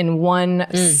counted in one,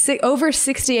 over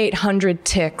 6,800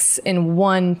 ticks in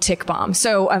one tick bomb.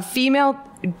 So a female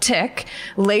tick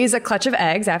lays a clutch of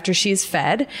eggs after she's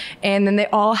fed, and then they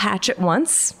all hatch at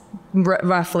once.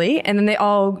 roughly, and then they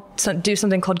all do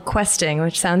something called questing,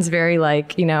 which sounds very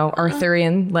like, you know,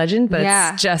 Arthurian legend, but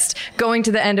it's just going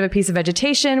to the end of a piece of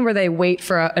vegetation where they wait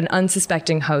for an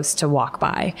unsuspecting host to walk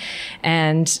by,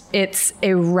 and it's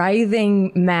a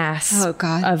writhing mass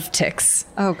of ticks.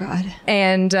 Oh God!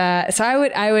 And so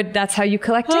I would. That's how you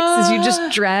collect ticks: is you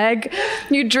just drag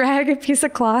a piece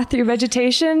of cloth through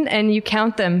vegetation and you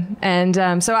count them.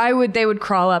 And so they would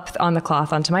crawl up on the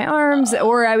cloth onto my arms,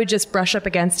 or I would just brush up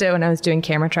against it when I was doing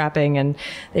camera trapping, and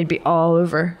they'd be all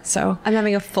over. So I'm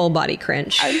having a full body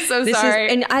cringe. I'm so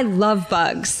sorry. And I love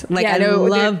bugs. Like I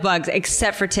love bugs,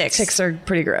 except for ticks. Ticks are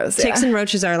pretty gross. Ticks and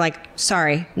roaches are like,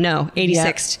 sorry, no,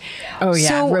 86th. Oh yeah,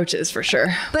 so, roaches for sure.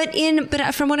 But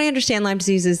from what I understand, Lyme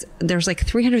disease is there's like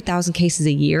 300,000 cases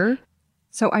a year.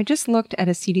 So I just looked at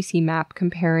a CDC map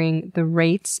comparing the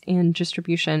rates and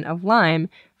distribution of Lyme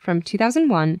from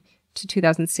 2001 to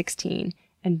 2016.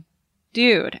 And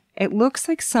dude, it looks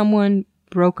like someone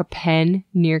broke a pen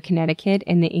near Connecticut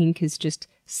and the ink is just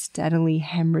steadily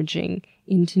hemorrhaging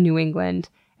into New England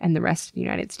and the rest of the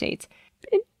United States.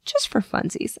 And just for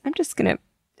funsies, I'm just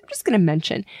gonna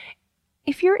mention,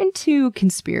 if you're into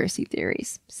conspiracy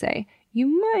theories, say,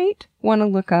 you might want to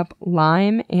look up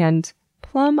Lyme and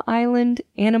Plum Island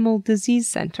Animal Disease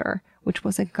Center, which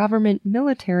was a government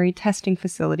military testing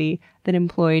facility that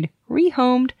employed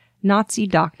rehomed Nazi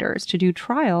doctors to do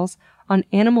trials on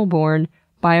animal-borne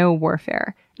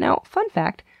biowarfare. Now, fun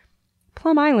fact,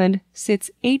 Plum Island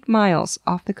sits 8 miles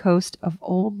off the coast of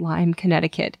Old Lyme,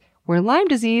 Connecticut, where Lyme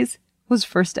disease was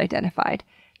first identified.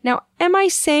 Now, am I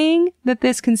saying that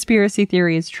this conspiracy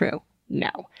theory is true?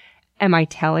 No. Am I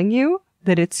telling you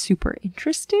that it's super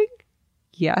interesting?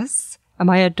 Yes. Am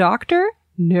I a doctor?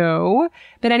 No.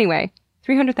 But anyway,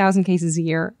 300,000 cases a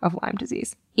year of Lyme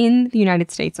disease in the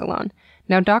United States alone.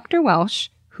 Now, Dr. Welsh,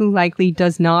 who likely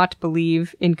does not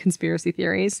believe in conspiracy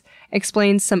theories,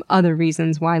 explains some other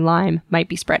reasons why Lyme might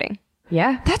be spreading.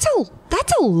 Yeah. That's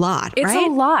a lot, It's right?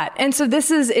 a lot. And so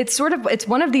it's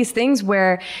one of these things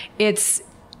where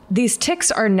these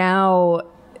ticks are now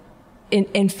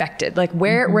infected, like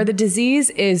where the disease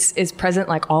is present,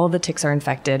 like all of the ticks are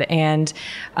infected. And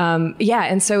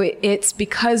and so it's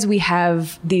because we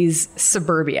have these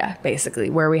suburbia, basically,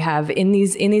 where we have in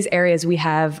these areas we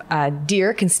have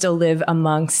deer can still live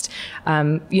amongst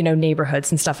neighborhoods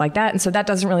and stuff like that, and so that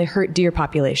doesn't really hurt deer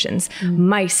populations.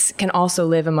 Mice can also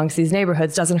live amongst these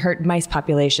neighborhoods, doesn't hurt mice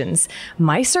populations.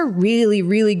 Mice are really,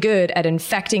 really good at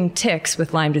infecting ticks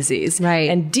with Lyme disease, right?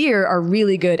 And deer are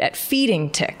really good at feeding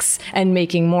ticks and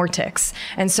making more ticks.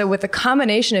 And so with the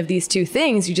combination of these two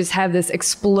things, you just have this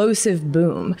explosive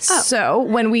boom. So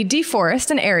when we deforest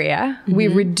an area, we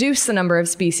reduce the number of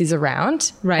species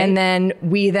around, right? And then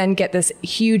we get this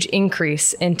huge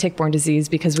increase in tick-borne disease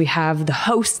because we have the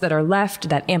hosts that are left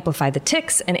that amplify the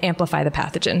ticks and amplify the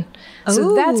pathogen.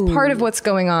 So that's part of what's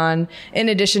going on. In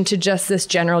addition to just this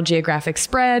general geographic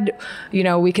spread,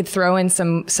 we could throw in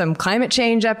some climate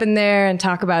change up in there and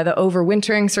talk about the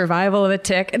overwintering survival of a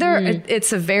tick.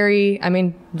 It's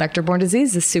vector-borne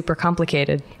disease is super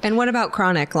complicated. And what about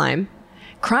chronic Lyme?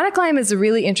 Chronic Lyme is a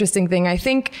really interesting thing. I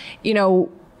think,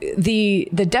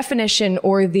 the definition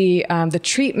or the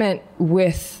treatment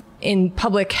in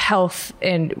public health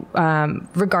and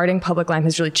regarding public Lyme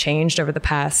has really changed over the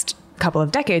past couple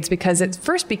of decades, because it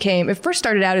first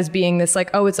started out as being this like,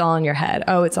 oh, it's all in your head.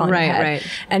 Oh, it's all in your head. Right.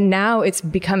 And now it's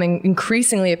becoming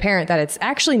increasingly apparent that it's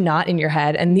actually not in your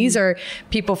head. And these are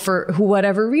people who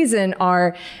whatever reason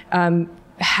are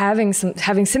having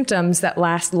symptoms that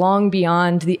last long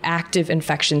beyond the active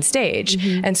infection stage.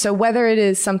 And so whether it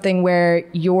is something where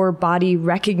your body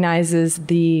recognizes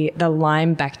the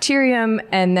Lyme bacterium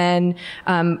and then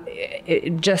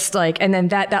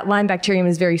that Lyme bacterium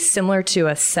is very similar to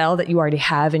a cell that you already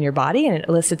have in your body, and it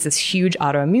elicits this huge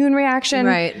autoimmune reaction.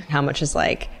 Right. How much is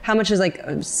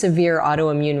severe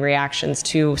autoimmune reactions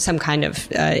to some kind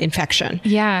of infection?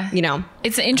 Yeah.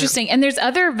 It's interesting. And there's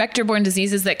other vector-borne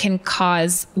diseases that can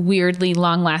cause weirdly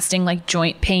long-lasting, like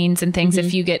joint pains and things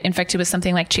if you get infected with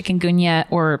something like chikungunya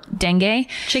or dengue.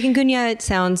 Chikungunya, it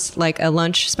sounds like a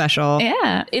lunch special.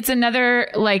 Yeah. It's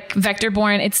another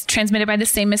vector-borne. It's transmitted by the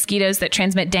same mosquitoes that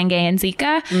transmit dengue and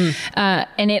Zika.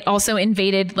 And it also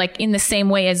invaded in the same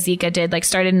way as Zika did,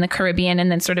 started in the Caribbean and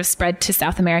then sort of spread to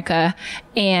South America.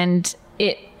 And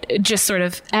it just sort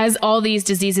of, as all these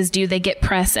diseases do, they get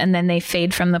press and then they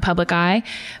fade from the public eye.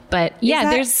 But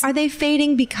are they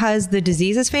fading because the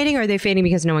disease is fading, or are they fading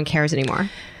because no one cares anymore?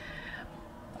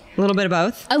 A little bit of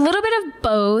both? A little bit of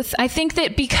both. I think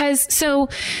that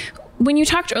when you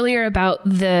talked earlier about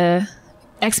the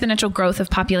exponential growth of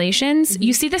populations,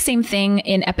 you see the same thing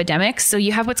in epidemics. So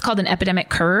you have what's called an epidemic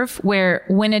curve, where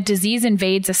when a disease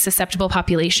invades a susceptible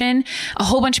population, a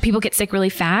whole bunch of people get sick really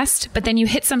fast, but then you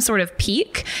hit some sort of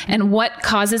peak. And what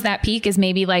causes that peak is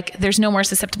maybe like there's no more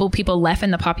susceptible people left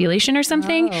in the population or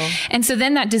something. And so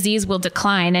then that disease will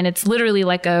decline, and it's literally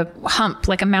like a hump,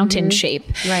 like a mountain shape.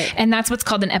 Right. And that's what's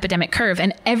called an epidemic curve.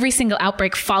 And every single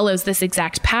outbreak follows this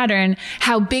exact pattern.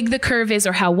 How big the curve is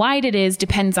or how wide it is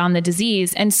depends on the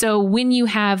disease. And so when you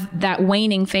have that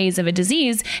waning phase of a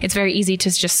disease, it's very easy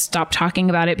to just stop talking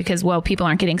about it because, well, people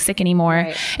aren't getting sick anymore.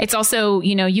 Right. It's also,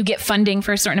 you know, you get funding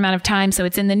for a certain amount of time, so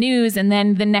it's in the news, and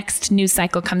then the next news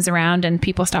cycle comes around and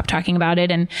people stop talking about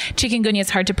it. And chikungunya is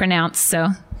hard to pronounce, so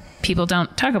people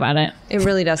don't talk about it. It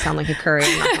really does sound like a curry.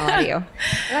 I'm not gonna lie to you.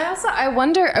 And I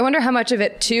wonder how much of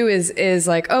it too is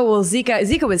like, oh well,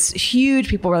 Zika was huge.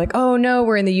 People were like, oh no,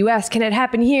 we're in the U.S. Can it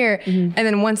happen here? And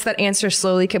then once that answer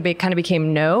slowly kind of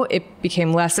became no, it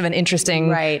became less of an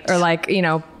interesting or like, you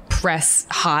know, press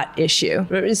hot issue.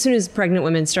 As soon as pregnant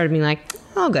women started being like,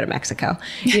 I'll go to Mexico,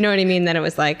 you know what I mean? Then it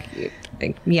was like,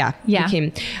 yeah.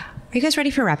 Are you guys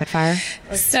ready for rapid fire?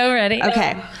 So ready.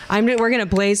 Okay. We're going to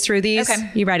blaze through these.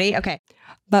 Okay. You ready? Okay.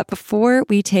 But before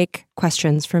we take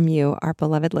questions from you, our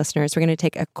beloved listeners, we're going to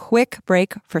take a quick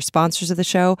break for sponsors of the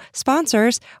show.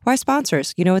 Sponsors? Why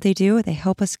sponsors? You know what they do? They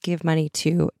help us give money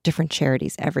to different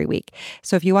charities every week.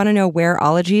 So if you want to know where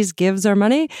Ologies gives our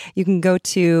money, you can go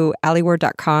to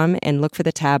alieward.com and look for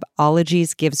the tab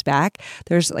Ologies Gives Back.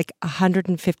 There's like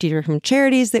 150 different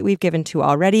charities that we've given to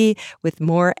already, with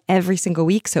more every single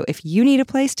week. So if you need a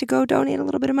place to go donate a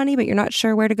little bit of money, but you're not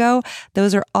sure where to go,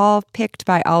 those are all picked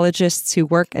by ologists who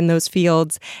work in those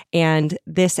fields. And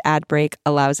this ad break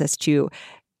allows us to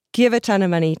give a ton of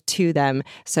money to them.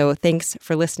 So thanks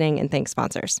for listening, and thanks,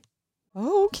 sponsors.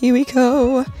 Oh,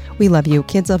 KiwiCo. We love you.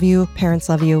 Kids love you. Parents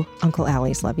love you. Uncle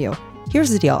Allie's love you.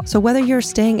 Here's the deal. So whether you're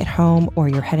staying at home or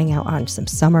you're heading out on some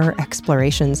summer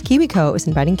explorations, KiwiCo is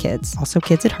inviting kids, also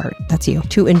kids at heart, that's you,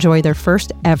 to enjoy their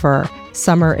first ever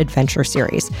summer adventure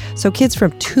series. So kids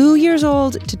from 2 years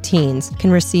old to teens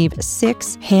can receive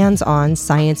 6 hands-on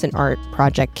science and art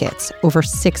project kits over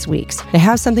 6 weeks. They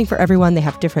have something for everyone. They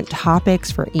have different topics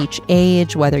for each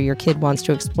age, whether your kid wants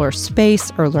to explore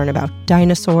space or learn about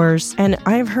dinosaurs. And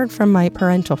I've heard from my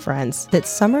parental friends that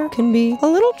summer can be a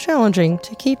little challenging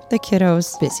to keep the kiddos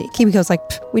busy. KiwiCo's like,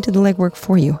 we did the legwork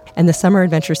for you. And the Summer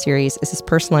Adventure Series is this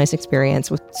personalized experience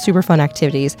with super fun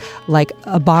activities like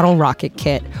a bottle rocket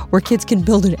kit, where kids can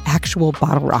build an actual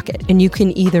bottle rocket. And you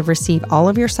can either receive all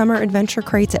of your summer adventure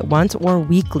crates at once or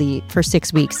weekly for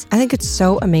 6 weeks. I think it's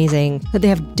so amazing that they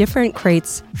have different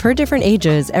crates for different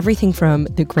ages, everything from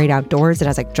the great outdoors that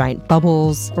has like giant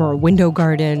bubbles or a window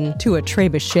garden to a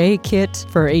trebuchet kit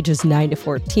for ages 9 to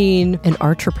 14, an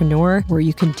entrepreneur where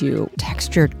you can do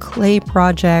textured clay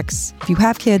projects. If you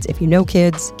have kids, if you know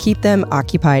kids, keep them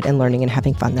occupied and learning and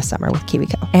having fun this summer with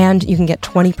KiwiCo. And you can get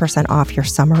 20% off your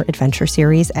summer adventure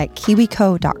series at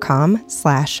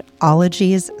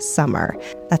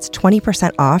kiwico.com/ologiessummer. That's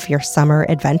 20% off your summer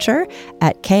adventure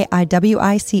at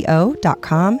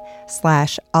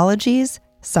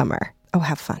kiwico.com/ologiessummer. Oh,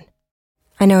 have fun.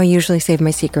 I know I usually save my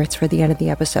secrets for the end of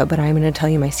the episode, but I'm going to tell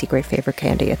you my secret favorite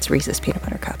candy. It's Reese's Peanut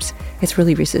Butter Cups. It's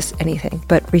really Reese's anything,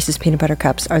 but Reese's Peanut Butter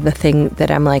Cups are the thing that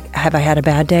I'm like, have I had a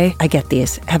bad day? I get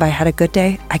these. Have I had a good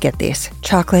day? I get these.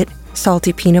 Chocolate,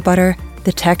 salty peanut butter,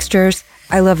 the textures.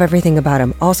 I love everything about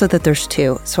them. Also that there's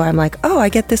 2. So I'm like, oh, I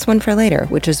get this one for later,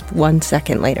 which is 1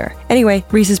 second later. Anyway,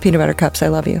 Reese's Peanut Butter Cups, I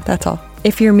love you. That's all.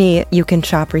 If you're me, you can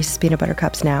shop Reese's Peanut Butter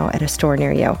Cups now at a store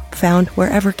near you, found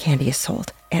wherever candy is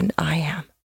sold. And I am.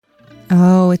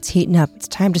 Oh, it's heating up. It's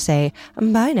time to say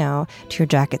bye now to your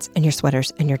jackets and your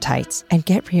sweaters and your tights, and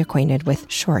get reacquainted with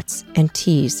shorts and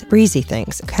tees, breezy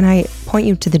things. Can I point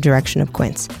you to the direction of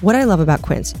Quince? What I love about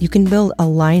Quince, you can build a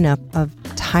lineup of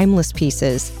timeless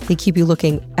pieces. They keep you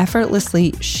looking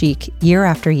effortlessly chic year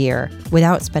after year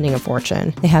without spending a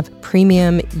fortune. They have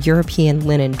premium European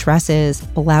linen dresses,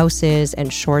 blouses,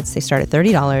 and shorts. They start at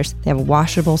 $30. They have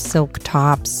washable silk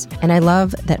tops. And I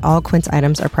love that all Quince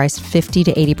items are priced 50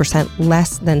 to 80%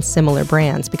 less than similar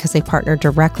brands because they partner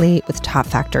directly with top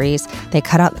factories. They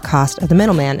cut out the cost of the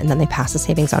middleman, and then they pass the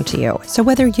savings on to you. So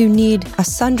whether you need a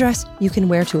sundress you can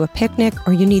wear to a picnic,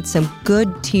 or you need some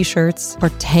good t-shirts or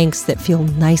tanks that feel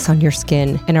nice on your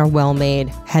skin and are well made,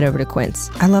 head over to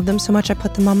Quince. I love them so much I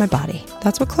put them on my body.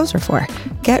 That's what clothes are for.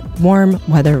 Get warm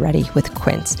weather ready with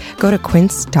Quince. Go to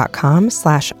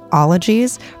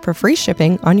quince.com/ologies for free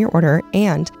shipping on your order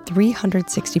and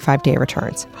 365-day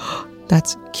returns.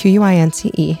 That's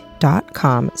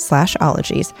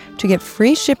quincy.com/ologies to get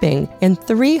free shipping and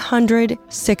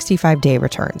 365-day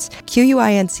returns.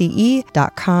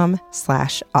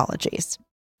 QUINCE.com/ologies.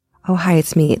 Oh, hi,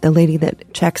 it's me, the lady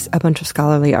that checks a bunch of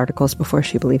scholarly articles before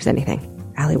she believes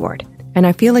anything, Allie Ward. And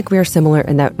I feel like we are similar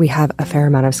in that we have a fair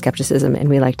amount of skepticism and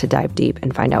we like to dive deep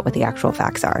and find out what the actual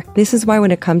facts are. This is why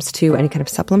when it comes to any kind of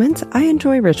supplements, I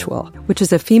enjoy Ritual, which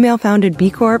is a female-founded B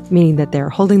Corp, meaning that they're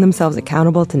holding themselves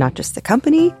accountable to not just the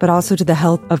company, but also to the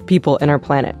health of people in our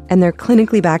planet. And their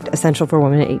clinically backed Essential for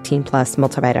Women 18 Plus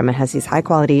multivitamin has these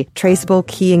high-quality, traceable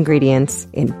key ingredients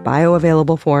in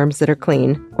bioavailable forms that are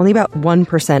clean. Only about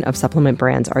 1% of supplement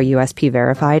brands are USP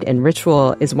verified, and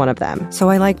Ritual is one of them. So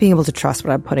I like being able to trust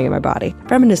what I'm putting in my body.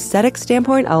 From an aesthetic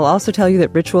standpoint, I'll also tell you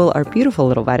that Ritual are beautiful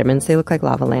little vitamins. They look like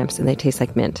lava lamps and they taste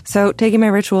like mint. So taking my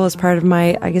Ritual is part of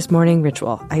my, morning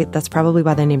ritual. That's probably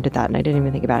why they named it that, and I didn't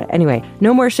even think about it. Anyway,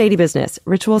 no more shady business.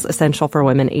 Ritual's Essential for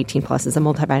Women 18 Plus is a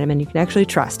multivitamin you can actually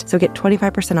trust. So get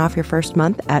 25% off your first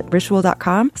month at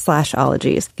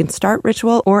ritual.com/ologies. You can start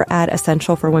Ritual or add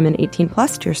Essential for Women 18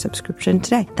 Plus to your subscription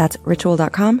today. That's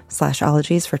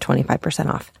ritual.com/ologies for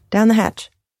 25% off. Down the hatch.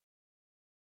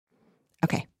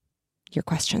 Okay. Your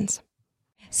questions.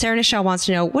 Sarah Nichelle wants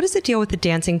to know, what is the deal with the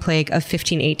dancing plague of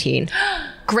 1518?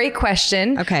 Great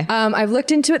question. Okay. I've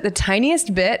looked into it the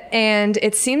tiniest bit, and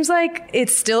it seems like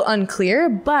it's still unclear,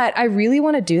 but I really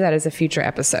want to do that as a future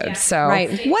episode. Yeah. So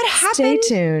what happened? Stay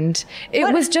tuned.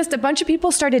 It was just a bunch of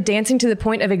people started dancing to the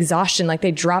point of exhaustion, like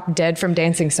they dropped dead from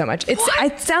dancing so much. It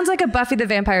sounds like a Buffy the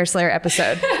Vampire Slayer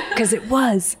episode, because it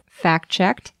was. Fact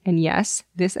checked, and yes,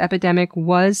 this epidemic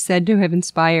was said to have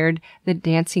inspired the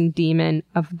dancing demon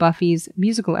of Buffy's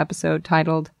musical episode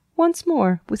titled Once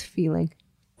More with Feeling.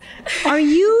 Are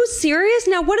you serious?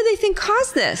 Now, what do they think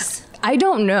caused this? I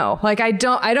don't know. I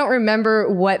don't remember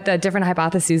what the different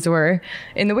hypotheses were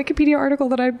in the Wikipedia article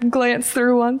that I glanced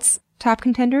through once. Top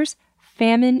contenders: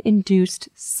 famine-induced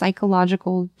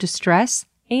psychological distress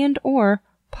and or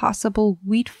possible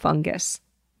wheat fungus.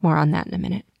 More on that in a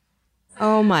minute.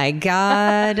 Oh my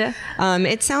God.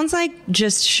 It sounds like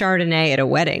just Chardonnay at a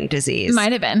wedding disease.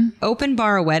 Might have been. Open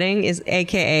bar wedding is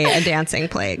AKA a dancing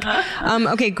plague.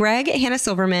 Okay, Greg, Hannah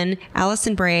Silverman,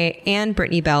 Allison Bray, and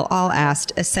Brittany Bell all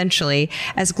asked, essentially,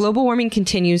 as global warming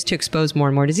continues to expose more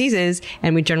and more diseases,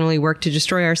 and we generally work to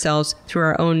destroy ourselves through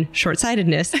our own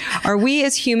short-sightedness, are we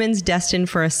as humans destined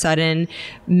for a sudden,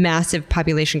 massive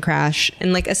population crash?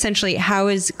 And essentially, how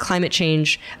is climate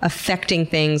change affecting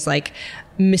things like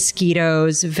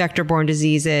mosquitoes, vector-borne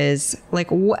diseases?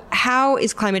 How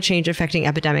is climate change affecting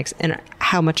epidemics, and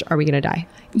how much are we going to die?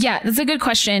 Yeah, that's a good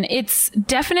question. It's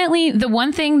definitely the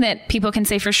one thing that people can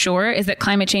say for sure is that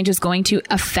climate change is going to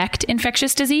affect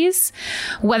infectious disease,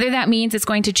 whether that means it's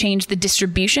going to change the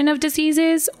distribution of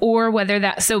diseases, or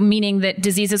meaning that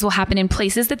diseases will happen in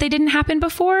places that they didn't happen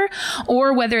before,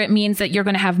 or whether it means that you're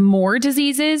going to have more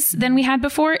diseases than we had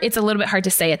before. It's a little bit hard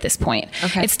to say at this point.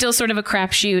 Okay. It's still sort of a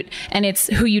crapshoot, and it's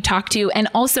who you talk to and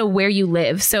also where you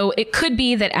live. So it could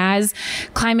be that as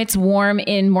climates warm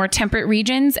in more temperate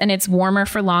regions and it's warmer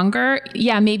for longer,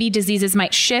 maybe diseases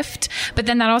might shift, but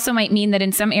then that also might mean that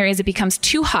in some areas it becomes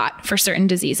too hot for certain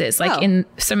diseases, in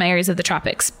some areas of the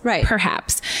tropics, right?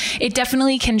 Perhaps. It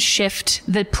definitely can shift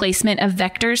the placement of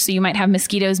vectors. So you might have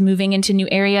mosquitoes moving into new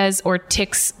areas or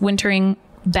ticks wintering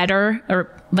better, or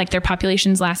their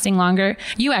populations lasting longer.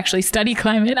 You actually study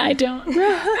climate. I don't.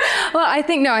 Well, I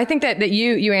think that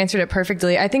you answered it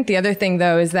perfectly. I think the other thing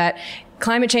though is that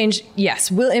climate change, yes,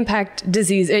 will impact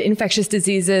infectious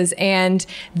diseases, and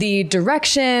the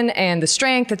direction and the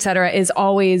strength, et cetera, is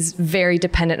always very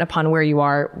dependent upon where you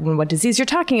are and what disease you're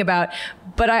talking about.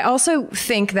 But I also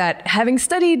think that having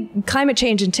studied climate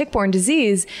change and tick-borne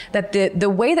disease, that the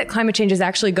way that climate change is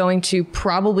actually going to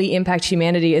probably impact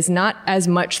humanity is not as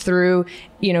much through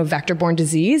vector-borne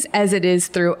disease as it is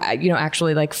through,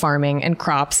 actually farming and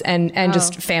crops and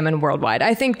just famine worldwide.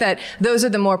 I think that those are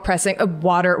the more pressing,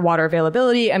 water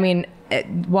availability. I mean,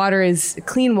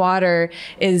 clean water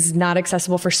is not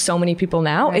accessible for so many people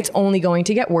now. Right. It's only going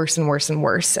to get worse and worse and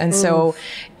worse. And so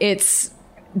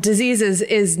disease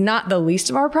is not the least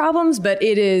of our problems, but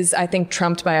it is, I think,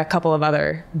 trumped by a couple of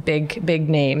other big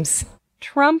names.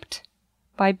 Trumped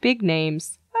by big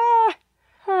names.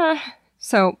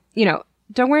 So,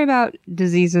 don't worry about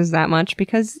diseases that much,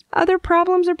 because other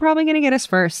problems are probably going to get us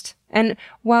first. And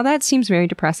while that seems very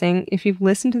depressing, if you've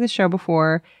listened to the show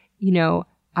before,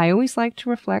 I always like to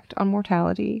reflect on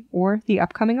mortality or the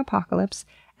upcoming apocalypse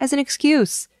as an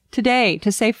excuse today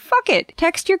to say, fuck it,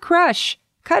 text your crush,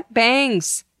 cut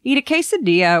bangs, eat a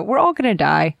quesadilla, we're all gonna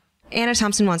die. Anna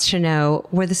Thompson wants to know,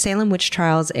 were the Salem witch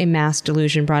trials a mass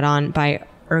delusion brought on by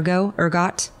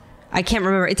ergot? I can't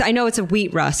remember. I know it's a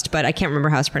wheat rust, but I can't remember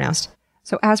how it's pronounced.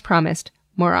 So as promised,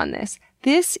 more on this.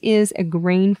 This is a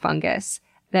grain fungus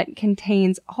that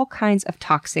contains all kinds of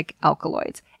toxic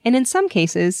alkaloids, and in some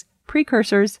cases,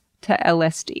 precursors to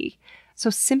LSD. So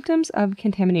symptoms of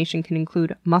contamination can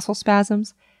include muscle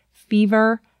spasms,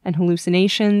 fever and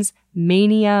hallucinations,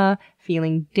 mania,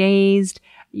 feeling dazed.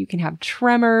 You can have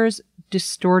tremors,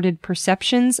 distorted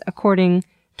perceptions, according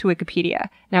to Wikipedia.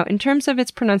 Now, in terms of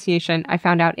its pronunciation, I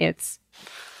found out it's...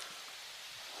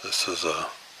 This is a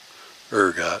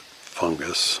ergot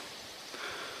fungus.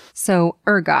 So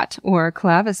ergot, or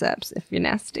claviceps, if you're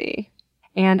nasty.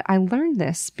 And I learned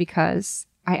this because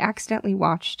I accidentally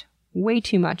watched way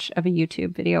too much of a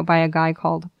YouTube video by a guy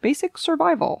called Basic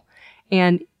Survival.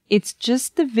 And it's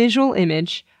just the visual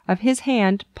image of his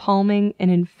hand palming an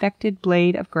infected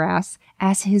blade of grass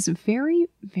as his very,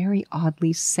 very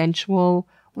oddly sensual,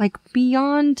 like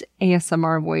beyond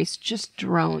ASMR voice just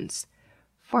drones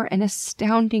for an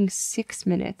astounding 6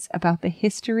 minutes about the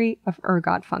history of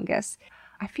ergot fungus.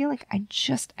 I feel like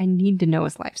I need to know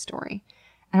his life story.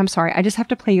 And I'm sorry, I just have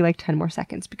to play you like 10 more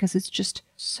seconds because it's just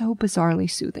so bizarrely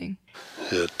soothing.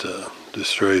 It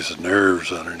destroys the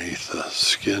nerves underneath the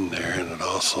skin there, and it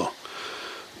also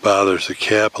bothers the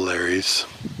capillaries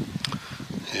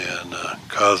and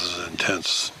causes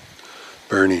intense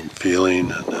burning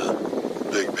feeling, and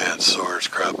big bad sores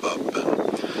crop up,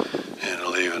 and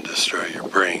it'll even destroy your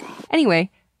brain.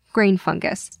 Anyway, grain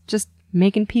fungus, just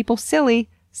making people silly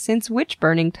since witch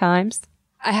burning times.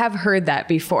 I have heard that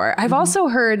before. I've also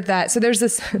heard that, so there's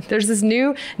this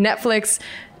new Netflix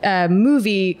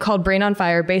movie called Brain on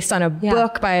Fire based on a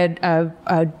book by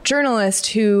a journalist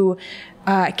who,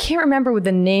 I can't remember what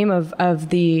the name of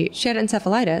the... She had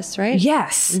encephalitis, right?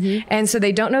 Yes. Mm-hmm. And so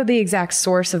they don't know the exact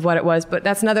source of what it was, but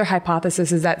that's another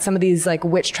hypothesis, is that some of these like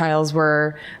witch trials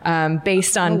were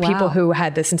based on people who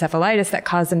had this encephalitis that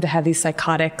caused them to have these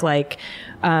psychotic like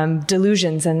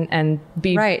delusions and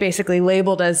be basically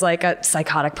labeled as like a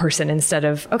psychotic person instead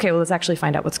of, okay, well, let's actually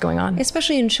find out what's going on.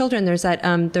 Especially in children, there's that,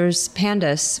 there's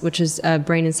PANDAS, which is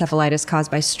brain encephalitis caused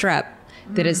by strep.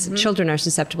 That is children are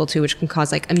susceptible to, which can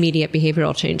cause like immediate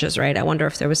behavioral changes, right? I wonder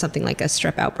if there was something like a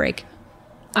strep outbreak.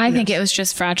 I think it was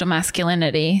just fragile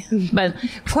masculinity, but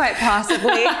quite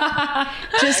possibly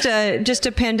just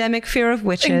a pandemic fear of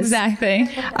witches. Exactly.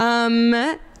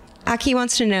 Aki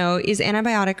wants to know, is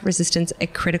antibiotic resistance a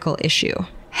critical issue?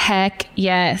 Heck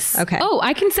yes. Okay. Oh,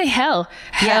 I can say hell.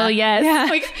 Hell yes. Yeah.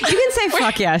 Like, you can say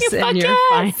fuck yes and you're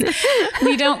fine.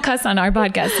 We don't cuss on our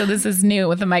podcast, so this is new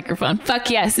with a microphone. Fuck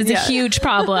yes. It's a huge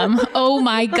problem. Oh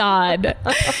my God.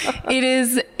 It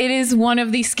is one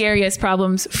of the scariest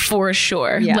problems for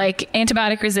sure. Yeah. Like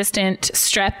antibiotic resistant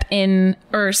strep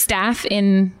or staph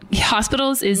in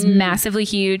hospitals is massively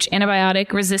huge.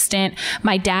 Antibiotic resistant.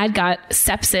 My dad got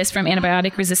sepsis from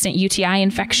antibiotic resistant UTI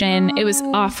infection. It was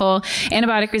awful.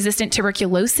 Antibiotic resistant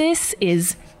tuberculosis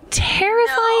is terrifying.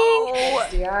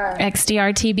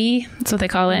 XDR TB, that's what they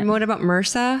call it. And what about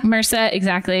MRSA? MRSA,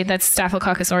 exactly. That's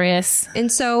Staphylococcus aureus.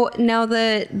 And so now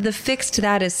the fix to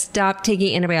that is stop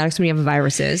taking antibiotics when you have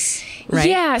viruses, right?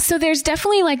 Yeah. So there's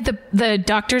definitely like the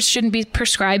doctors shouldn't be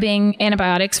prescribing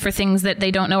antibiotics for things that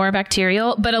they don't know are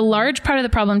bacterial. But a large part of the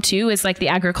problem too is like the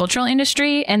agricultural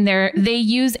industry, and they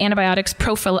use antibiotics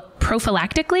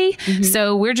prophylactically. Mm-hmm.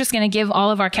 So we're just going to give all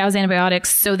of our cows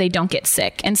antibiotics so they don't get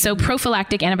sick. And so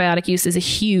prophylactic antibiotic use is a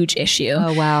huge issue.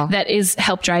 Oh, wow. That is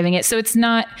help driving it. So it's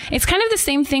kind of the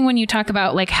same thing when you talk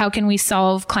about like, how can we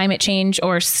solve climate change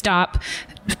or stop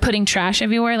putting trash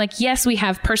everywhere? Like, yes, we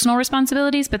have personal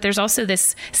responsibilities, but there's also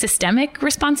this systemic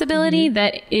responsibility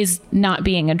that is not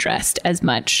being addressed as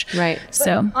much. Right.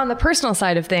 So on the personal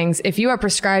side of things, if you are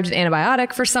prescribed an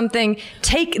antibiotic for something,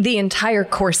 take the entire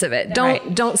course of it.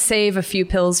 Don't save a few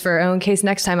pills for, in case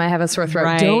next time I have a sore throat.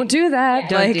 Right. Don't do that.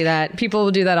 Don't do that. People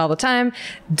will do that all the time.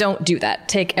 Don't do that.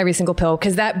 Take every single pill,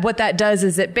 because what that does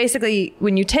is it basically,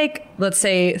 when you take, let's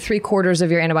say 3/4 of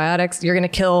your antibiotics, you're going to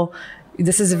kill,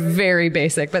 this is very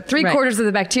basic, but 3/4 of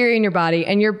the bacteria in your body,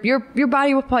 and your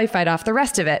body will probably fight off the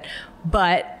rest of it.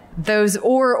 But those,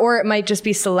 or it might just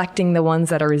be selecting the ones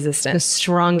that are resistant. The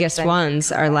strongest ones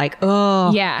are like,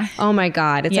 oh my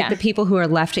God. It's like the people who are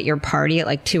left at your party at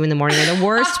like 2 a.m. are the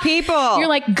worst people. You're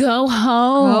like, go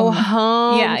home. Go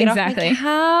home. Yeah, Get exactly. off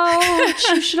my couch.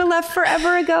 You should have left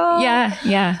forever ago.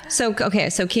 Yeah. So, okay.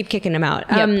 So keep kicking them out.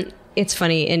 Yep. It's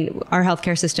funny, and our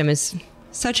healthcare system is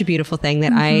such a beautiful thing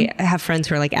that I have friends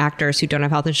who are like actors who don't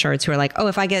have health insurance who are like, oh,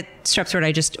 if I get strep throat,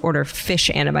 I just order fish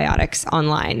antibiotics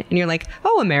online. And you're like,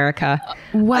 oh, America.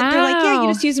 Wow. They're like, yeah, you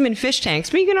just use them in fish tanks,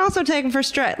 but you can also take them for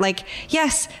strep. Like,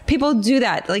 yes, people do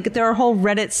that. Like there are whole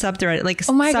Reddit subreddits, like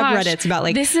subreddits about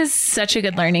like, this is such a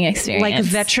good learning experience. like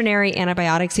veterinary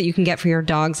antibiotics that you can get for your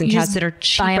dogs and cats that are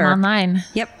cheaper. Buy them online.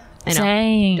 Yep. I know.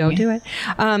 Dang. Don't do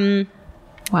it.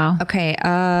 Wow. Okay.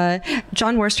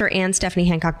 John Worster and Stephanie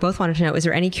Hancock both wanted to know, is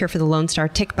there any cure for the Lone Star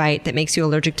tick bite that makes you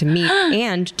allergic to meat?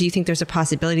 And do you think there's a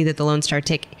possibility that the Lone Star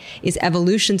tick is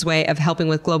evolution's way of helping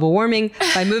with global warming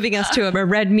by moving us to a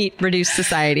red meat reduced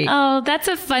society? Oh, that's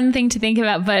a fun thing to think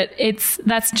about, but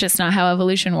that's just not how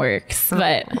evolution works.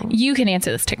 But you can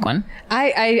answer this tick one.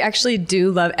 I actually do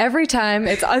love every time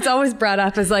it's always brought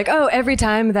up as like, oh, every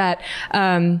time that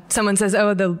someone says,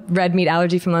 oh, the red meat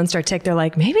allergy from Lone Star tick, they're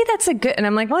like, maybe that's a good, and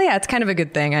I'm like, well, yeah, it's kind of a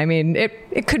good thing. I mean,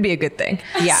 it could be a good thing.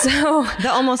 Yeah. So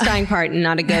the almost dying part,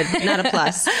 not a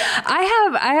plus.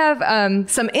 I have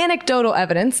some anecdotal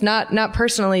evidence, not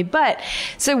personally, but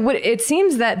so it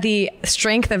seems that the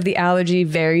strength of the allergy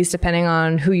varies depending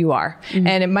on who you are,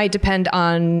 and it might depend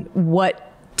on what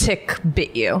tick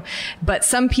bit you. But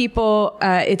some people,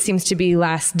 it seems to be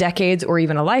last decades or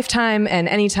even a lifetime. And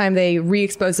anytime they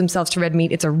re-expose themselves to red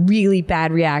meat, it's a really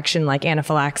bad reaction like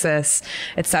anaphylaxis,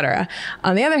 etc.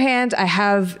 On the other hand, I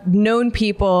have known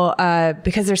people,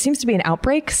 because there seems to be an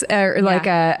outbreak, like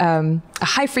a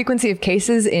high frequency of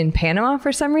cases in Panama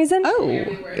for some reason. Oh.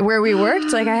 Where we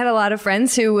worked. Like I had a lot of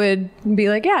friends who would be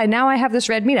like, yeah, now I have this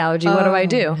red meat allergy. What do I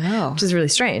do? No. Which is really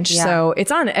strange. Yeah. So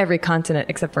it's on every continent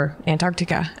except for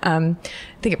Antarctica. I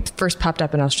think it first popped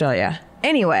up in Australia.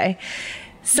 Anyway,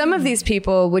 some of these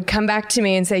people would come back to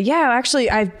me and say, yeah, actually,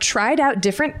 I've tried out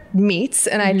different meats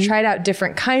and I tried out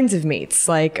different kinds of meats.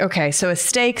 Like, okay, so a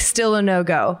steak, still a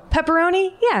no-go.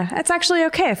 Pepperoni? Yeah, that's actually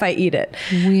okay if I eat it.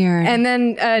 Weird. And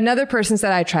then another person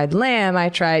said, I tried lamb, I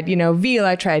tried, veal,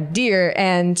 I tried deer.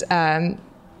 And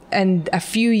a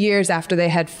few years after they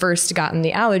had first gotten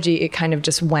the allergy, it kind of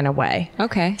just went away.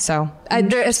 Okay. So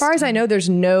as far as I know, there's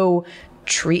no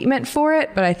treatment for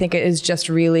it, but I think it is just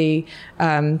really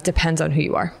depends on who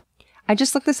you are. I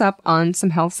just looked this up on some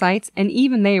health sites, and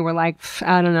even they were like,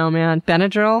 I don't know, man.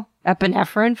 Benadryl,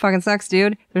 epinephrine, fucking sucks,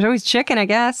 dude. There's always chicken, I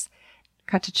guess.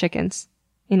 Cut to chickens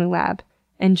in a lab,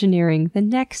 engineering the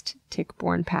next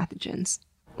tick-borne pathogens.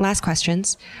 Last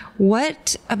questions.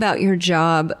 What about your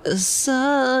job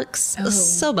sucks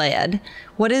so bad?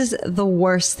 What is the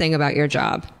worst thing about your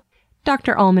job?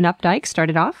 Dr. Allman Updike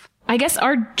started off. I guess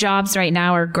our jobs right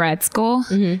now are grad school.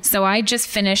 So I just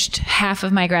finished half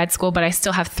of my grad school, but I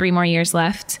still have 3 more years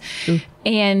left.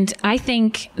 And I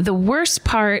think the worst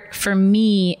part for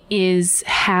me is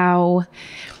how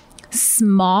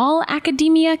small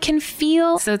academia can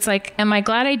feel. So it's like, am I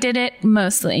glad I did it?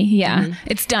 Mostly. Yeah.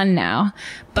 It's done now.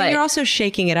 But you're also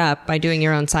shaking it up by doing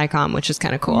your own SciComm, which is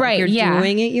kind of cool. Right. You're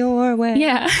doing it your way.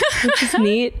 Yeah. Which is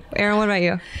neat. Erin, what about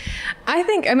you? I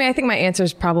think my answer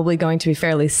is probably going to be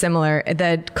fairly similar.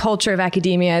 The culture of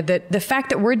academia, the fact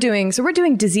that we're doing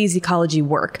disease ecology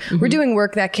work. We're doing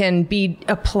work that can be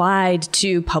applied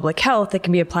to public health, that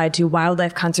can be applied to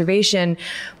wildlife conservation,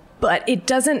 but it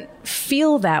doesn't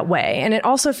feel that way. And it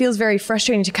also feels very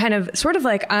frustrating to kind of sort of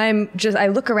like I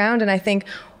look around and I think,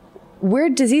 we're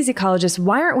disease ecologists.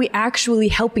 Why aren't we actually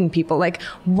helping people? Like,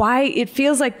 why it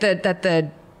feels like that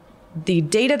the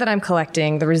data that I'm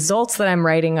collecting, the results that I'm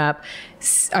writing up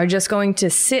are just going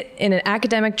to sit in an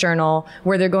academic journal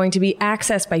where they're going to be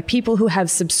accessed by people who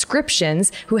have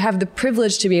subscriptions, who have the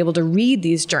privilege to be able to read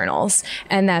these journals.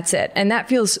 And that's it. And that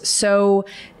feels so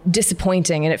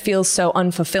disappointing and it feels so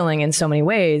unfulfilling in so many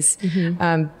ways,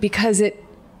 because it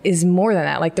is more than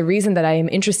that. Like the reason that I am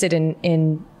interested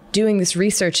in doing this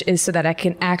research is so that I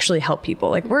can actually help people.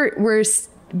 Like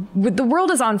the world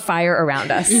is on fire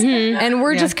around us and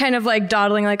we're just kind of like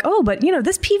dawdling like, oh, but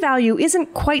this p-value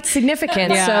isn't quite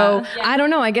significant. So I don't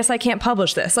know, I guess I can't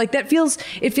publish this. Like it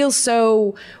feels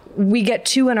so we get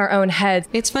too in our own heads.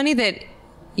 It's funny that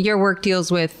your work deals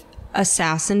with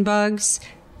assassin bugs,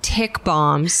 tick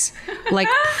bombs, like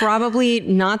probably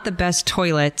not the best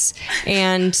toilets.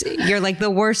 And you're like, the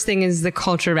worst thing is the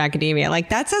culture of academia. Like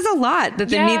that says a lot that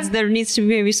there needs to be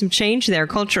maybe some change there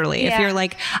culturally. If you're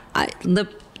like, the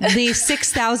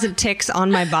 6,000 ticks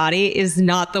on my body is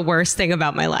not the worst thing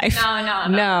about my life.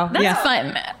 No. That's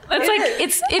fun. That's like,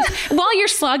 it's while you're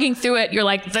slogging through it, you're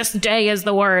like, this day is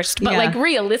the worst. But like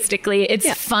realistically,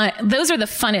 it's fun. Those are the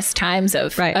funnest times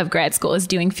of grad school, is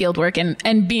doing field work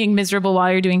and being miserable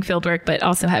while you're doing field work, but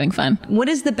also having fun. What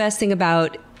is the best thing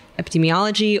about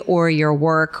epidemiology or your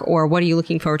work, or what are you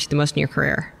looking forward to the most in your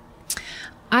career?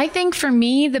 I think for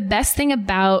me,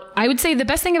 I would say the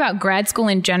best thing about grad school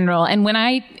in general, and when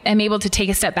I am able to take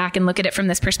a step back and look at it from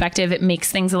this perspective, it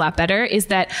makes things a lot better, is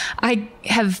that I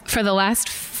have, for the last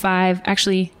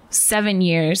 7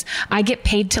 years, I get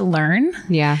paid to learn.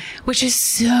 Yeah. Which is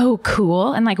so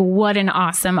cool. And like, what an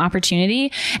awesome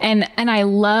opportunity. And I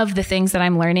love the things that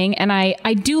I'm learning. And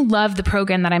I do love the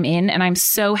program that I'm in. And I'm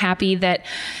so happy that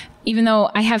even though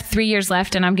I have 3 years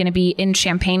left and I'm going to be in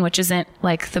Champaign, which isn't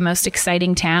like the most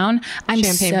exciting town.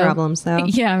 Champaign problems though.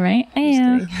 Yeah, right.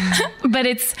 Yeah. But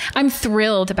I'm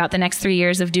thrilled about the next 3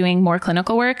 years of doing more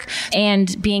clinical work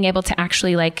and being able to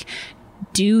actually like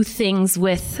do things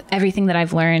with everything that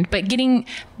I've learned. But being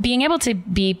able to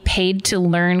be paid to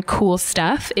learn cool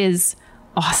stuff is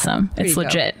awesome. It's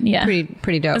legit. Yeah.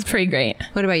 Pretty dope. It's pretty great.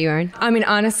 What about you, Erin? I mean,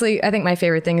 honestly, I think my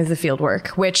favorite thing is the field work,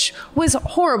 which was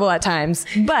horrible at times,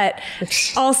 but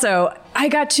also I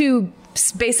got to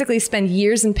basically spend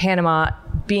years in Panama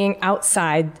being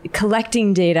outside,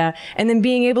 collecting data, and then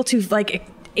being able to like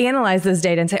analyze those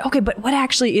data and say, okay, but what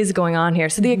actually is going on here?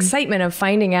 So the excitement of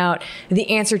finding out the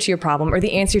answer to your problem or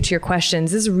the answer to your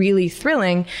questions is really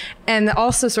thrilling. And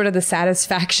also sort of the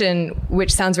satisfaction,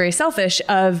 which sounds very selfish,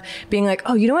 of being like,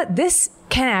 oh, you know what? This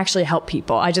can actually help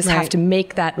people. I just have to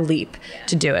make that leap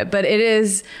to do it. But it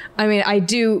is, I mean,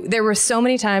 there were so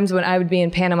many times when I would be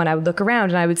in Panama and I would look around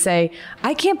and I would say,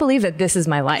 I can't believe that this is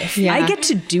my life. Yeah. I get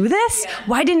to do this.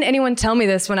 Why didn't anyone tell me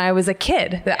this when I was a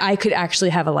kid, that I could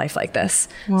actually have a life like this?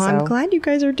 Well, I'm glad you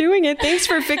guys are doing it. Thanks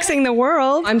for fixing the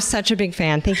world. I'm such a big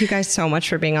fan. Thank you guys so much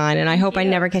for being on. And I hope I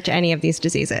never catch any of these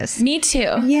diseases. Me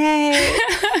too. Yay.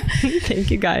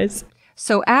 Thank you guys.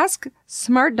 So ask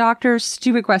smart doctors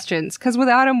stupid questions, because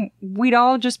without them, we'd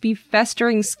all just be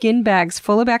festering skin bags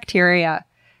full of bacteria.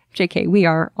 JK, we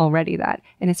are already that,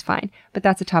 and it's fine. But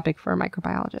that's a topic for a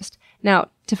microbiologist. Now,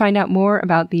 to find out more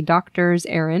about the doctors,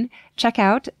 Erin, check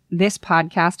out This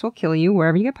Podcast Will Kill You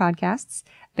wherever you get podcasts.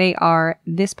 They are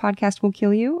This Podcast Will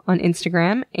Kill You on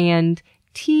Instagram and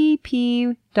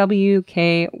TPWKY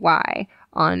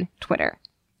on Twitter.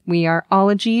 We are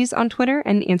Ologies on Twitter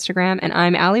and Instagram, and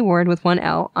I'm Allie Ward with 1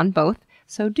 L on both,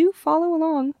 so do follow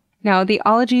along. Now, the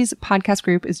Ologies podcast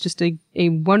group is just a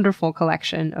wonderful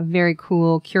collection of very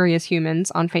cool, curious humans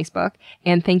on Facebook,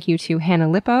 and thank you to Hannah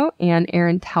Lippo and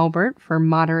Erin Talbert for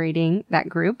moderating that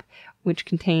group, which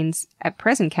contains, at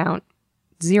present count,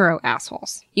 0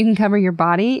 assholes. You can cover your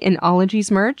body in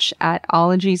Ologies merch at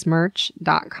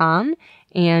ologiesmerch.com,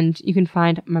 and you can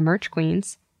find my merch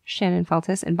queens, Shannon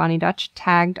Feltis and Bonnie Dutch,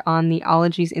 tagged on the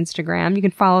Ologies Instagram. You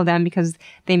can follow them because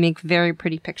they make very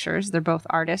pretty pictures. They're both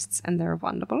artists and they're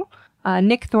wonderful.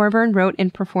 Nick Thorburn wrote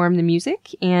and performed the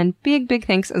music, and big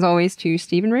thanks as always to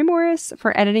Stephen Ray Morris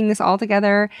for editing this all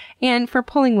together and for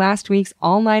pulling last week's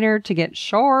all-nighter to get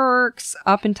sharks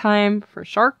up in time for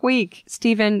Shark Week.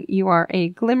 Stephen, you are a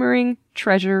glimmering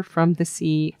treasure from the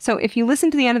sea. So if you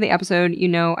listen to the end of the episode, you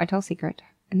know I tell a secret,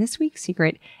 and this week's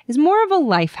secret is more of a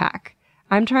life hack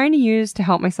I'm trying to use to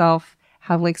help myself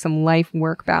have like some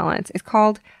life-work balance. It's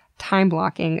called time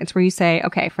blocking. It's where you say,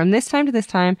 okay, from this time to this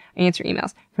time, I answer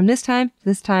emails. From this time to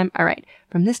this time, I write.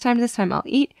 From this time to this time, I'll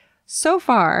eat. So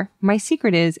far, my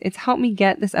secret is it's helped me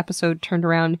get this episode turned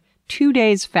around 2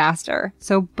 days faster.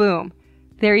 So boom,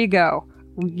 there you go.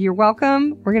 You're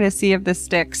welcome. We're going to see if this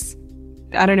sticks.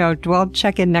 I don't know. I'll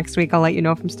check in next week. I'll let you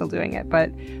know if I'm still doing it. But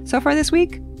so far this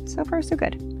week, so far so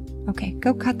good. Okay,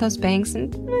 go cut those bangs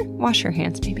and wash your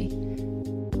hands, maybe.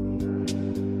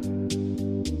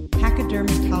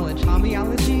 Pachydermatology,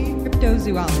 homeology,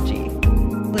 cryptozoology,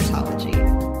 litology,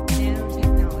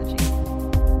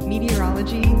 nanotechnology,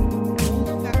 meteorology,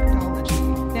 olfactology,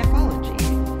 nephology,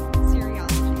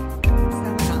 serology,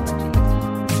 selenology.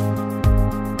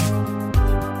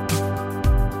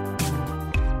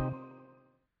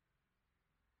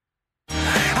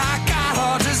 I got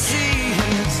all disease.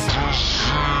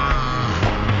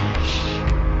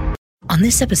 On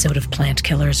this episode of Plant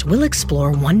Killers, we'll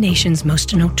explore one nation's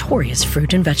most notorious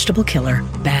fruit and vegetable killer,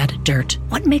 bad dirt.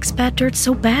 What makes bad dirt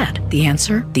so bad? The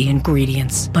answer? The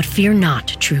ingredients. But fear not,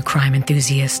 true crime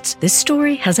enthusiasts. This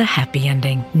story has a happy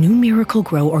ending. New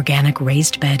Miracle-Gro organic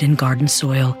raised bed and garden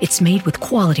soil. It's made with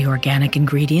quality organic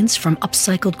ingredients from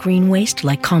upcycled green waste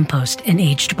like compost and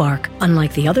aged bark.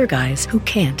 Unlike the other guys who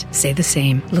can't say the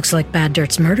same. Looks like bad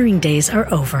dirt's murdering days are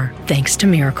over, thanks to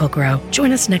Miracle-Gro.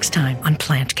 Join us next time on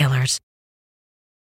Plant Killers.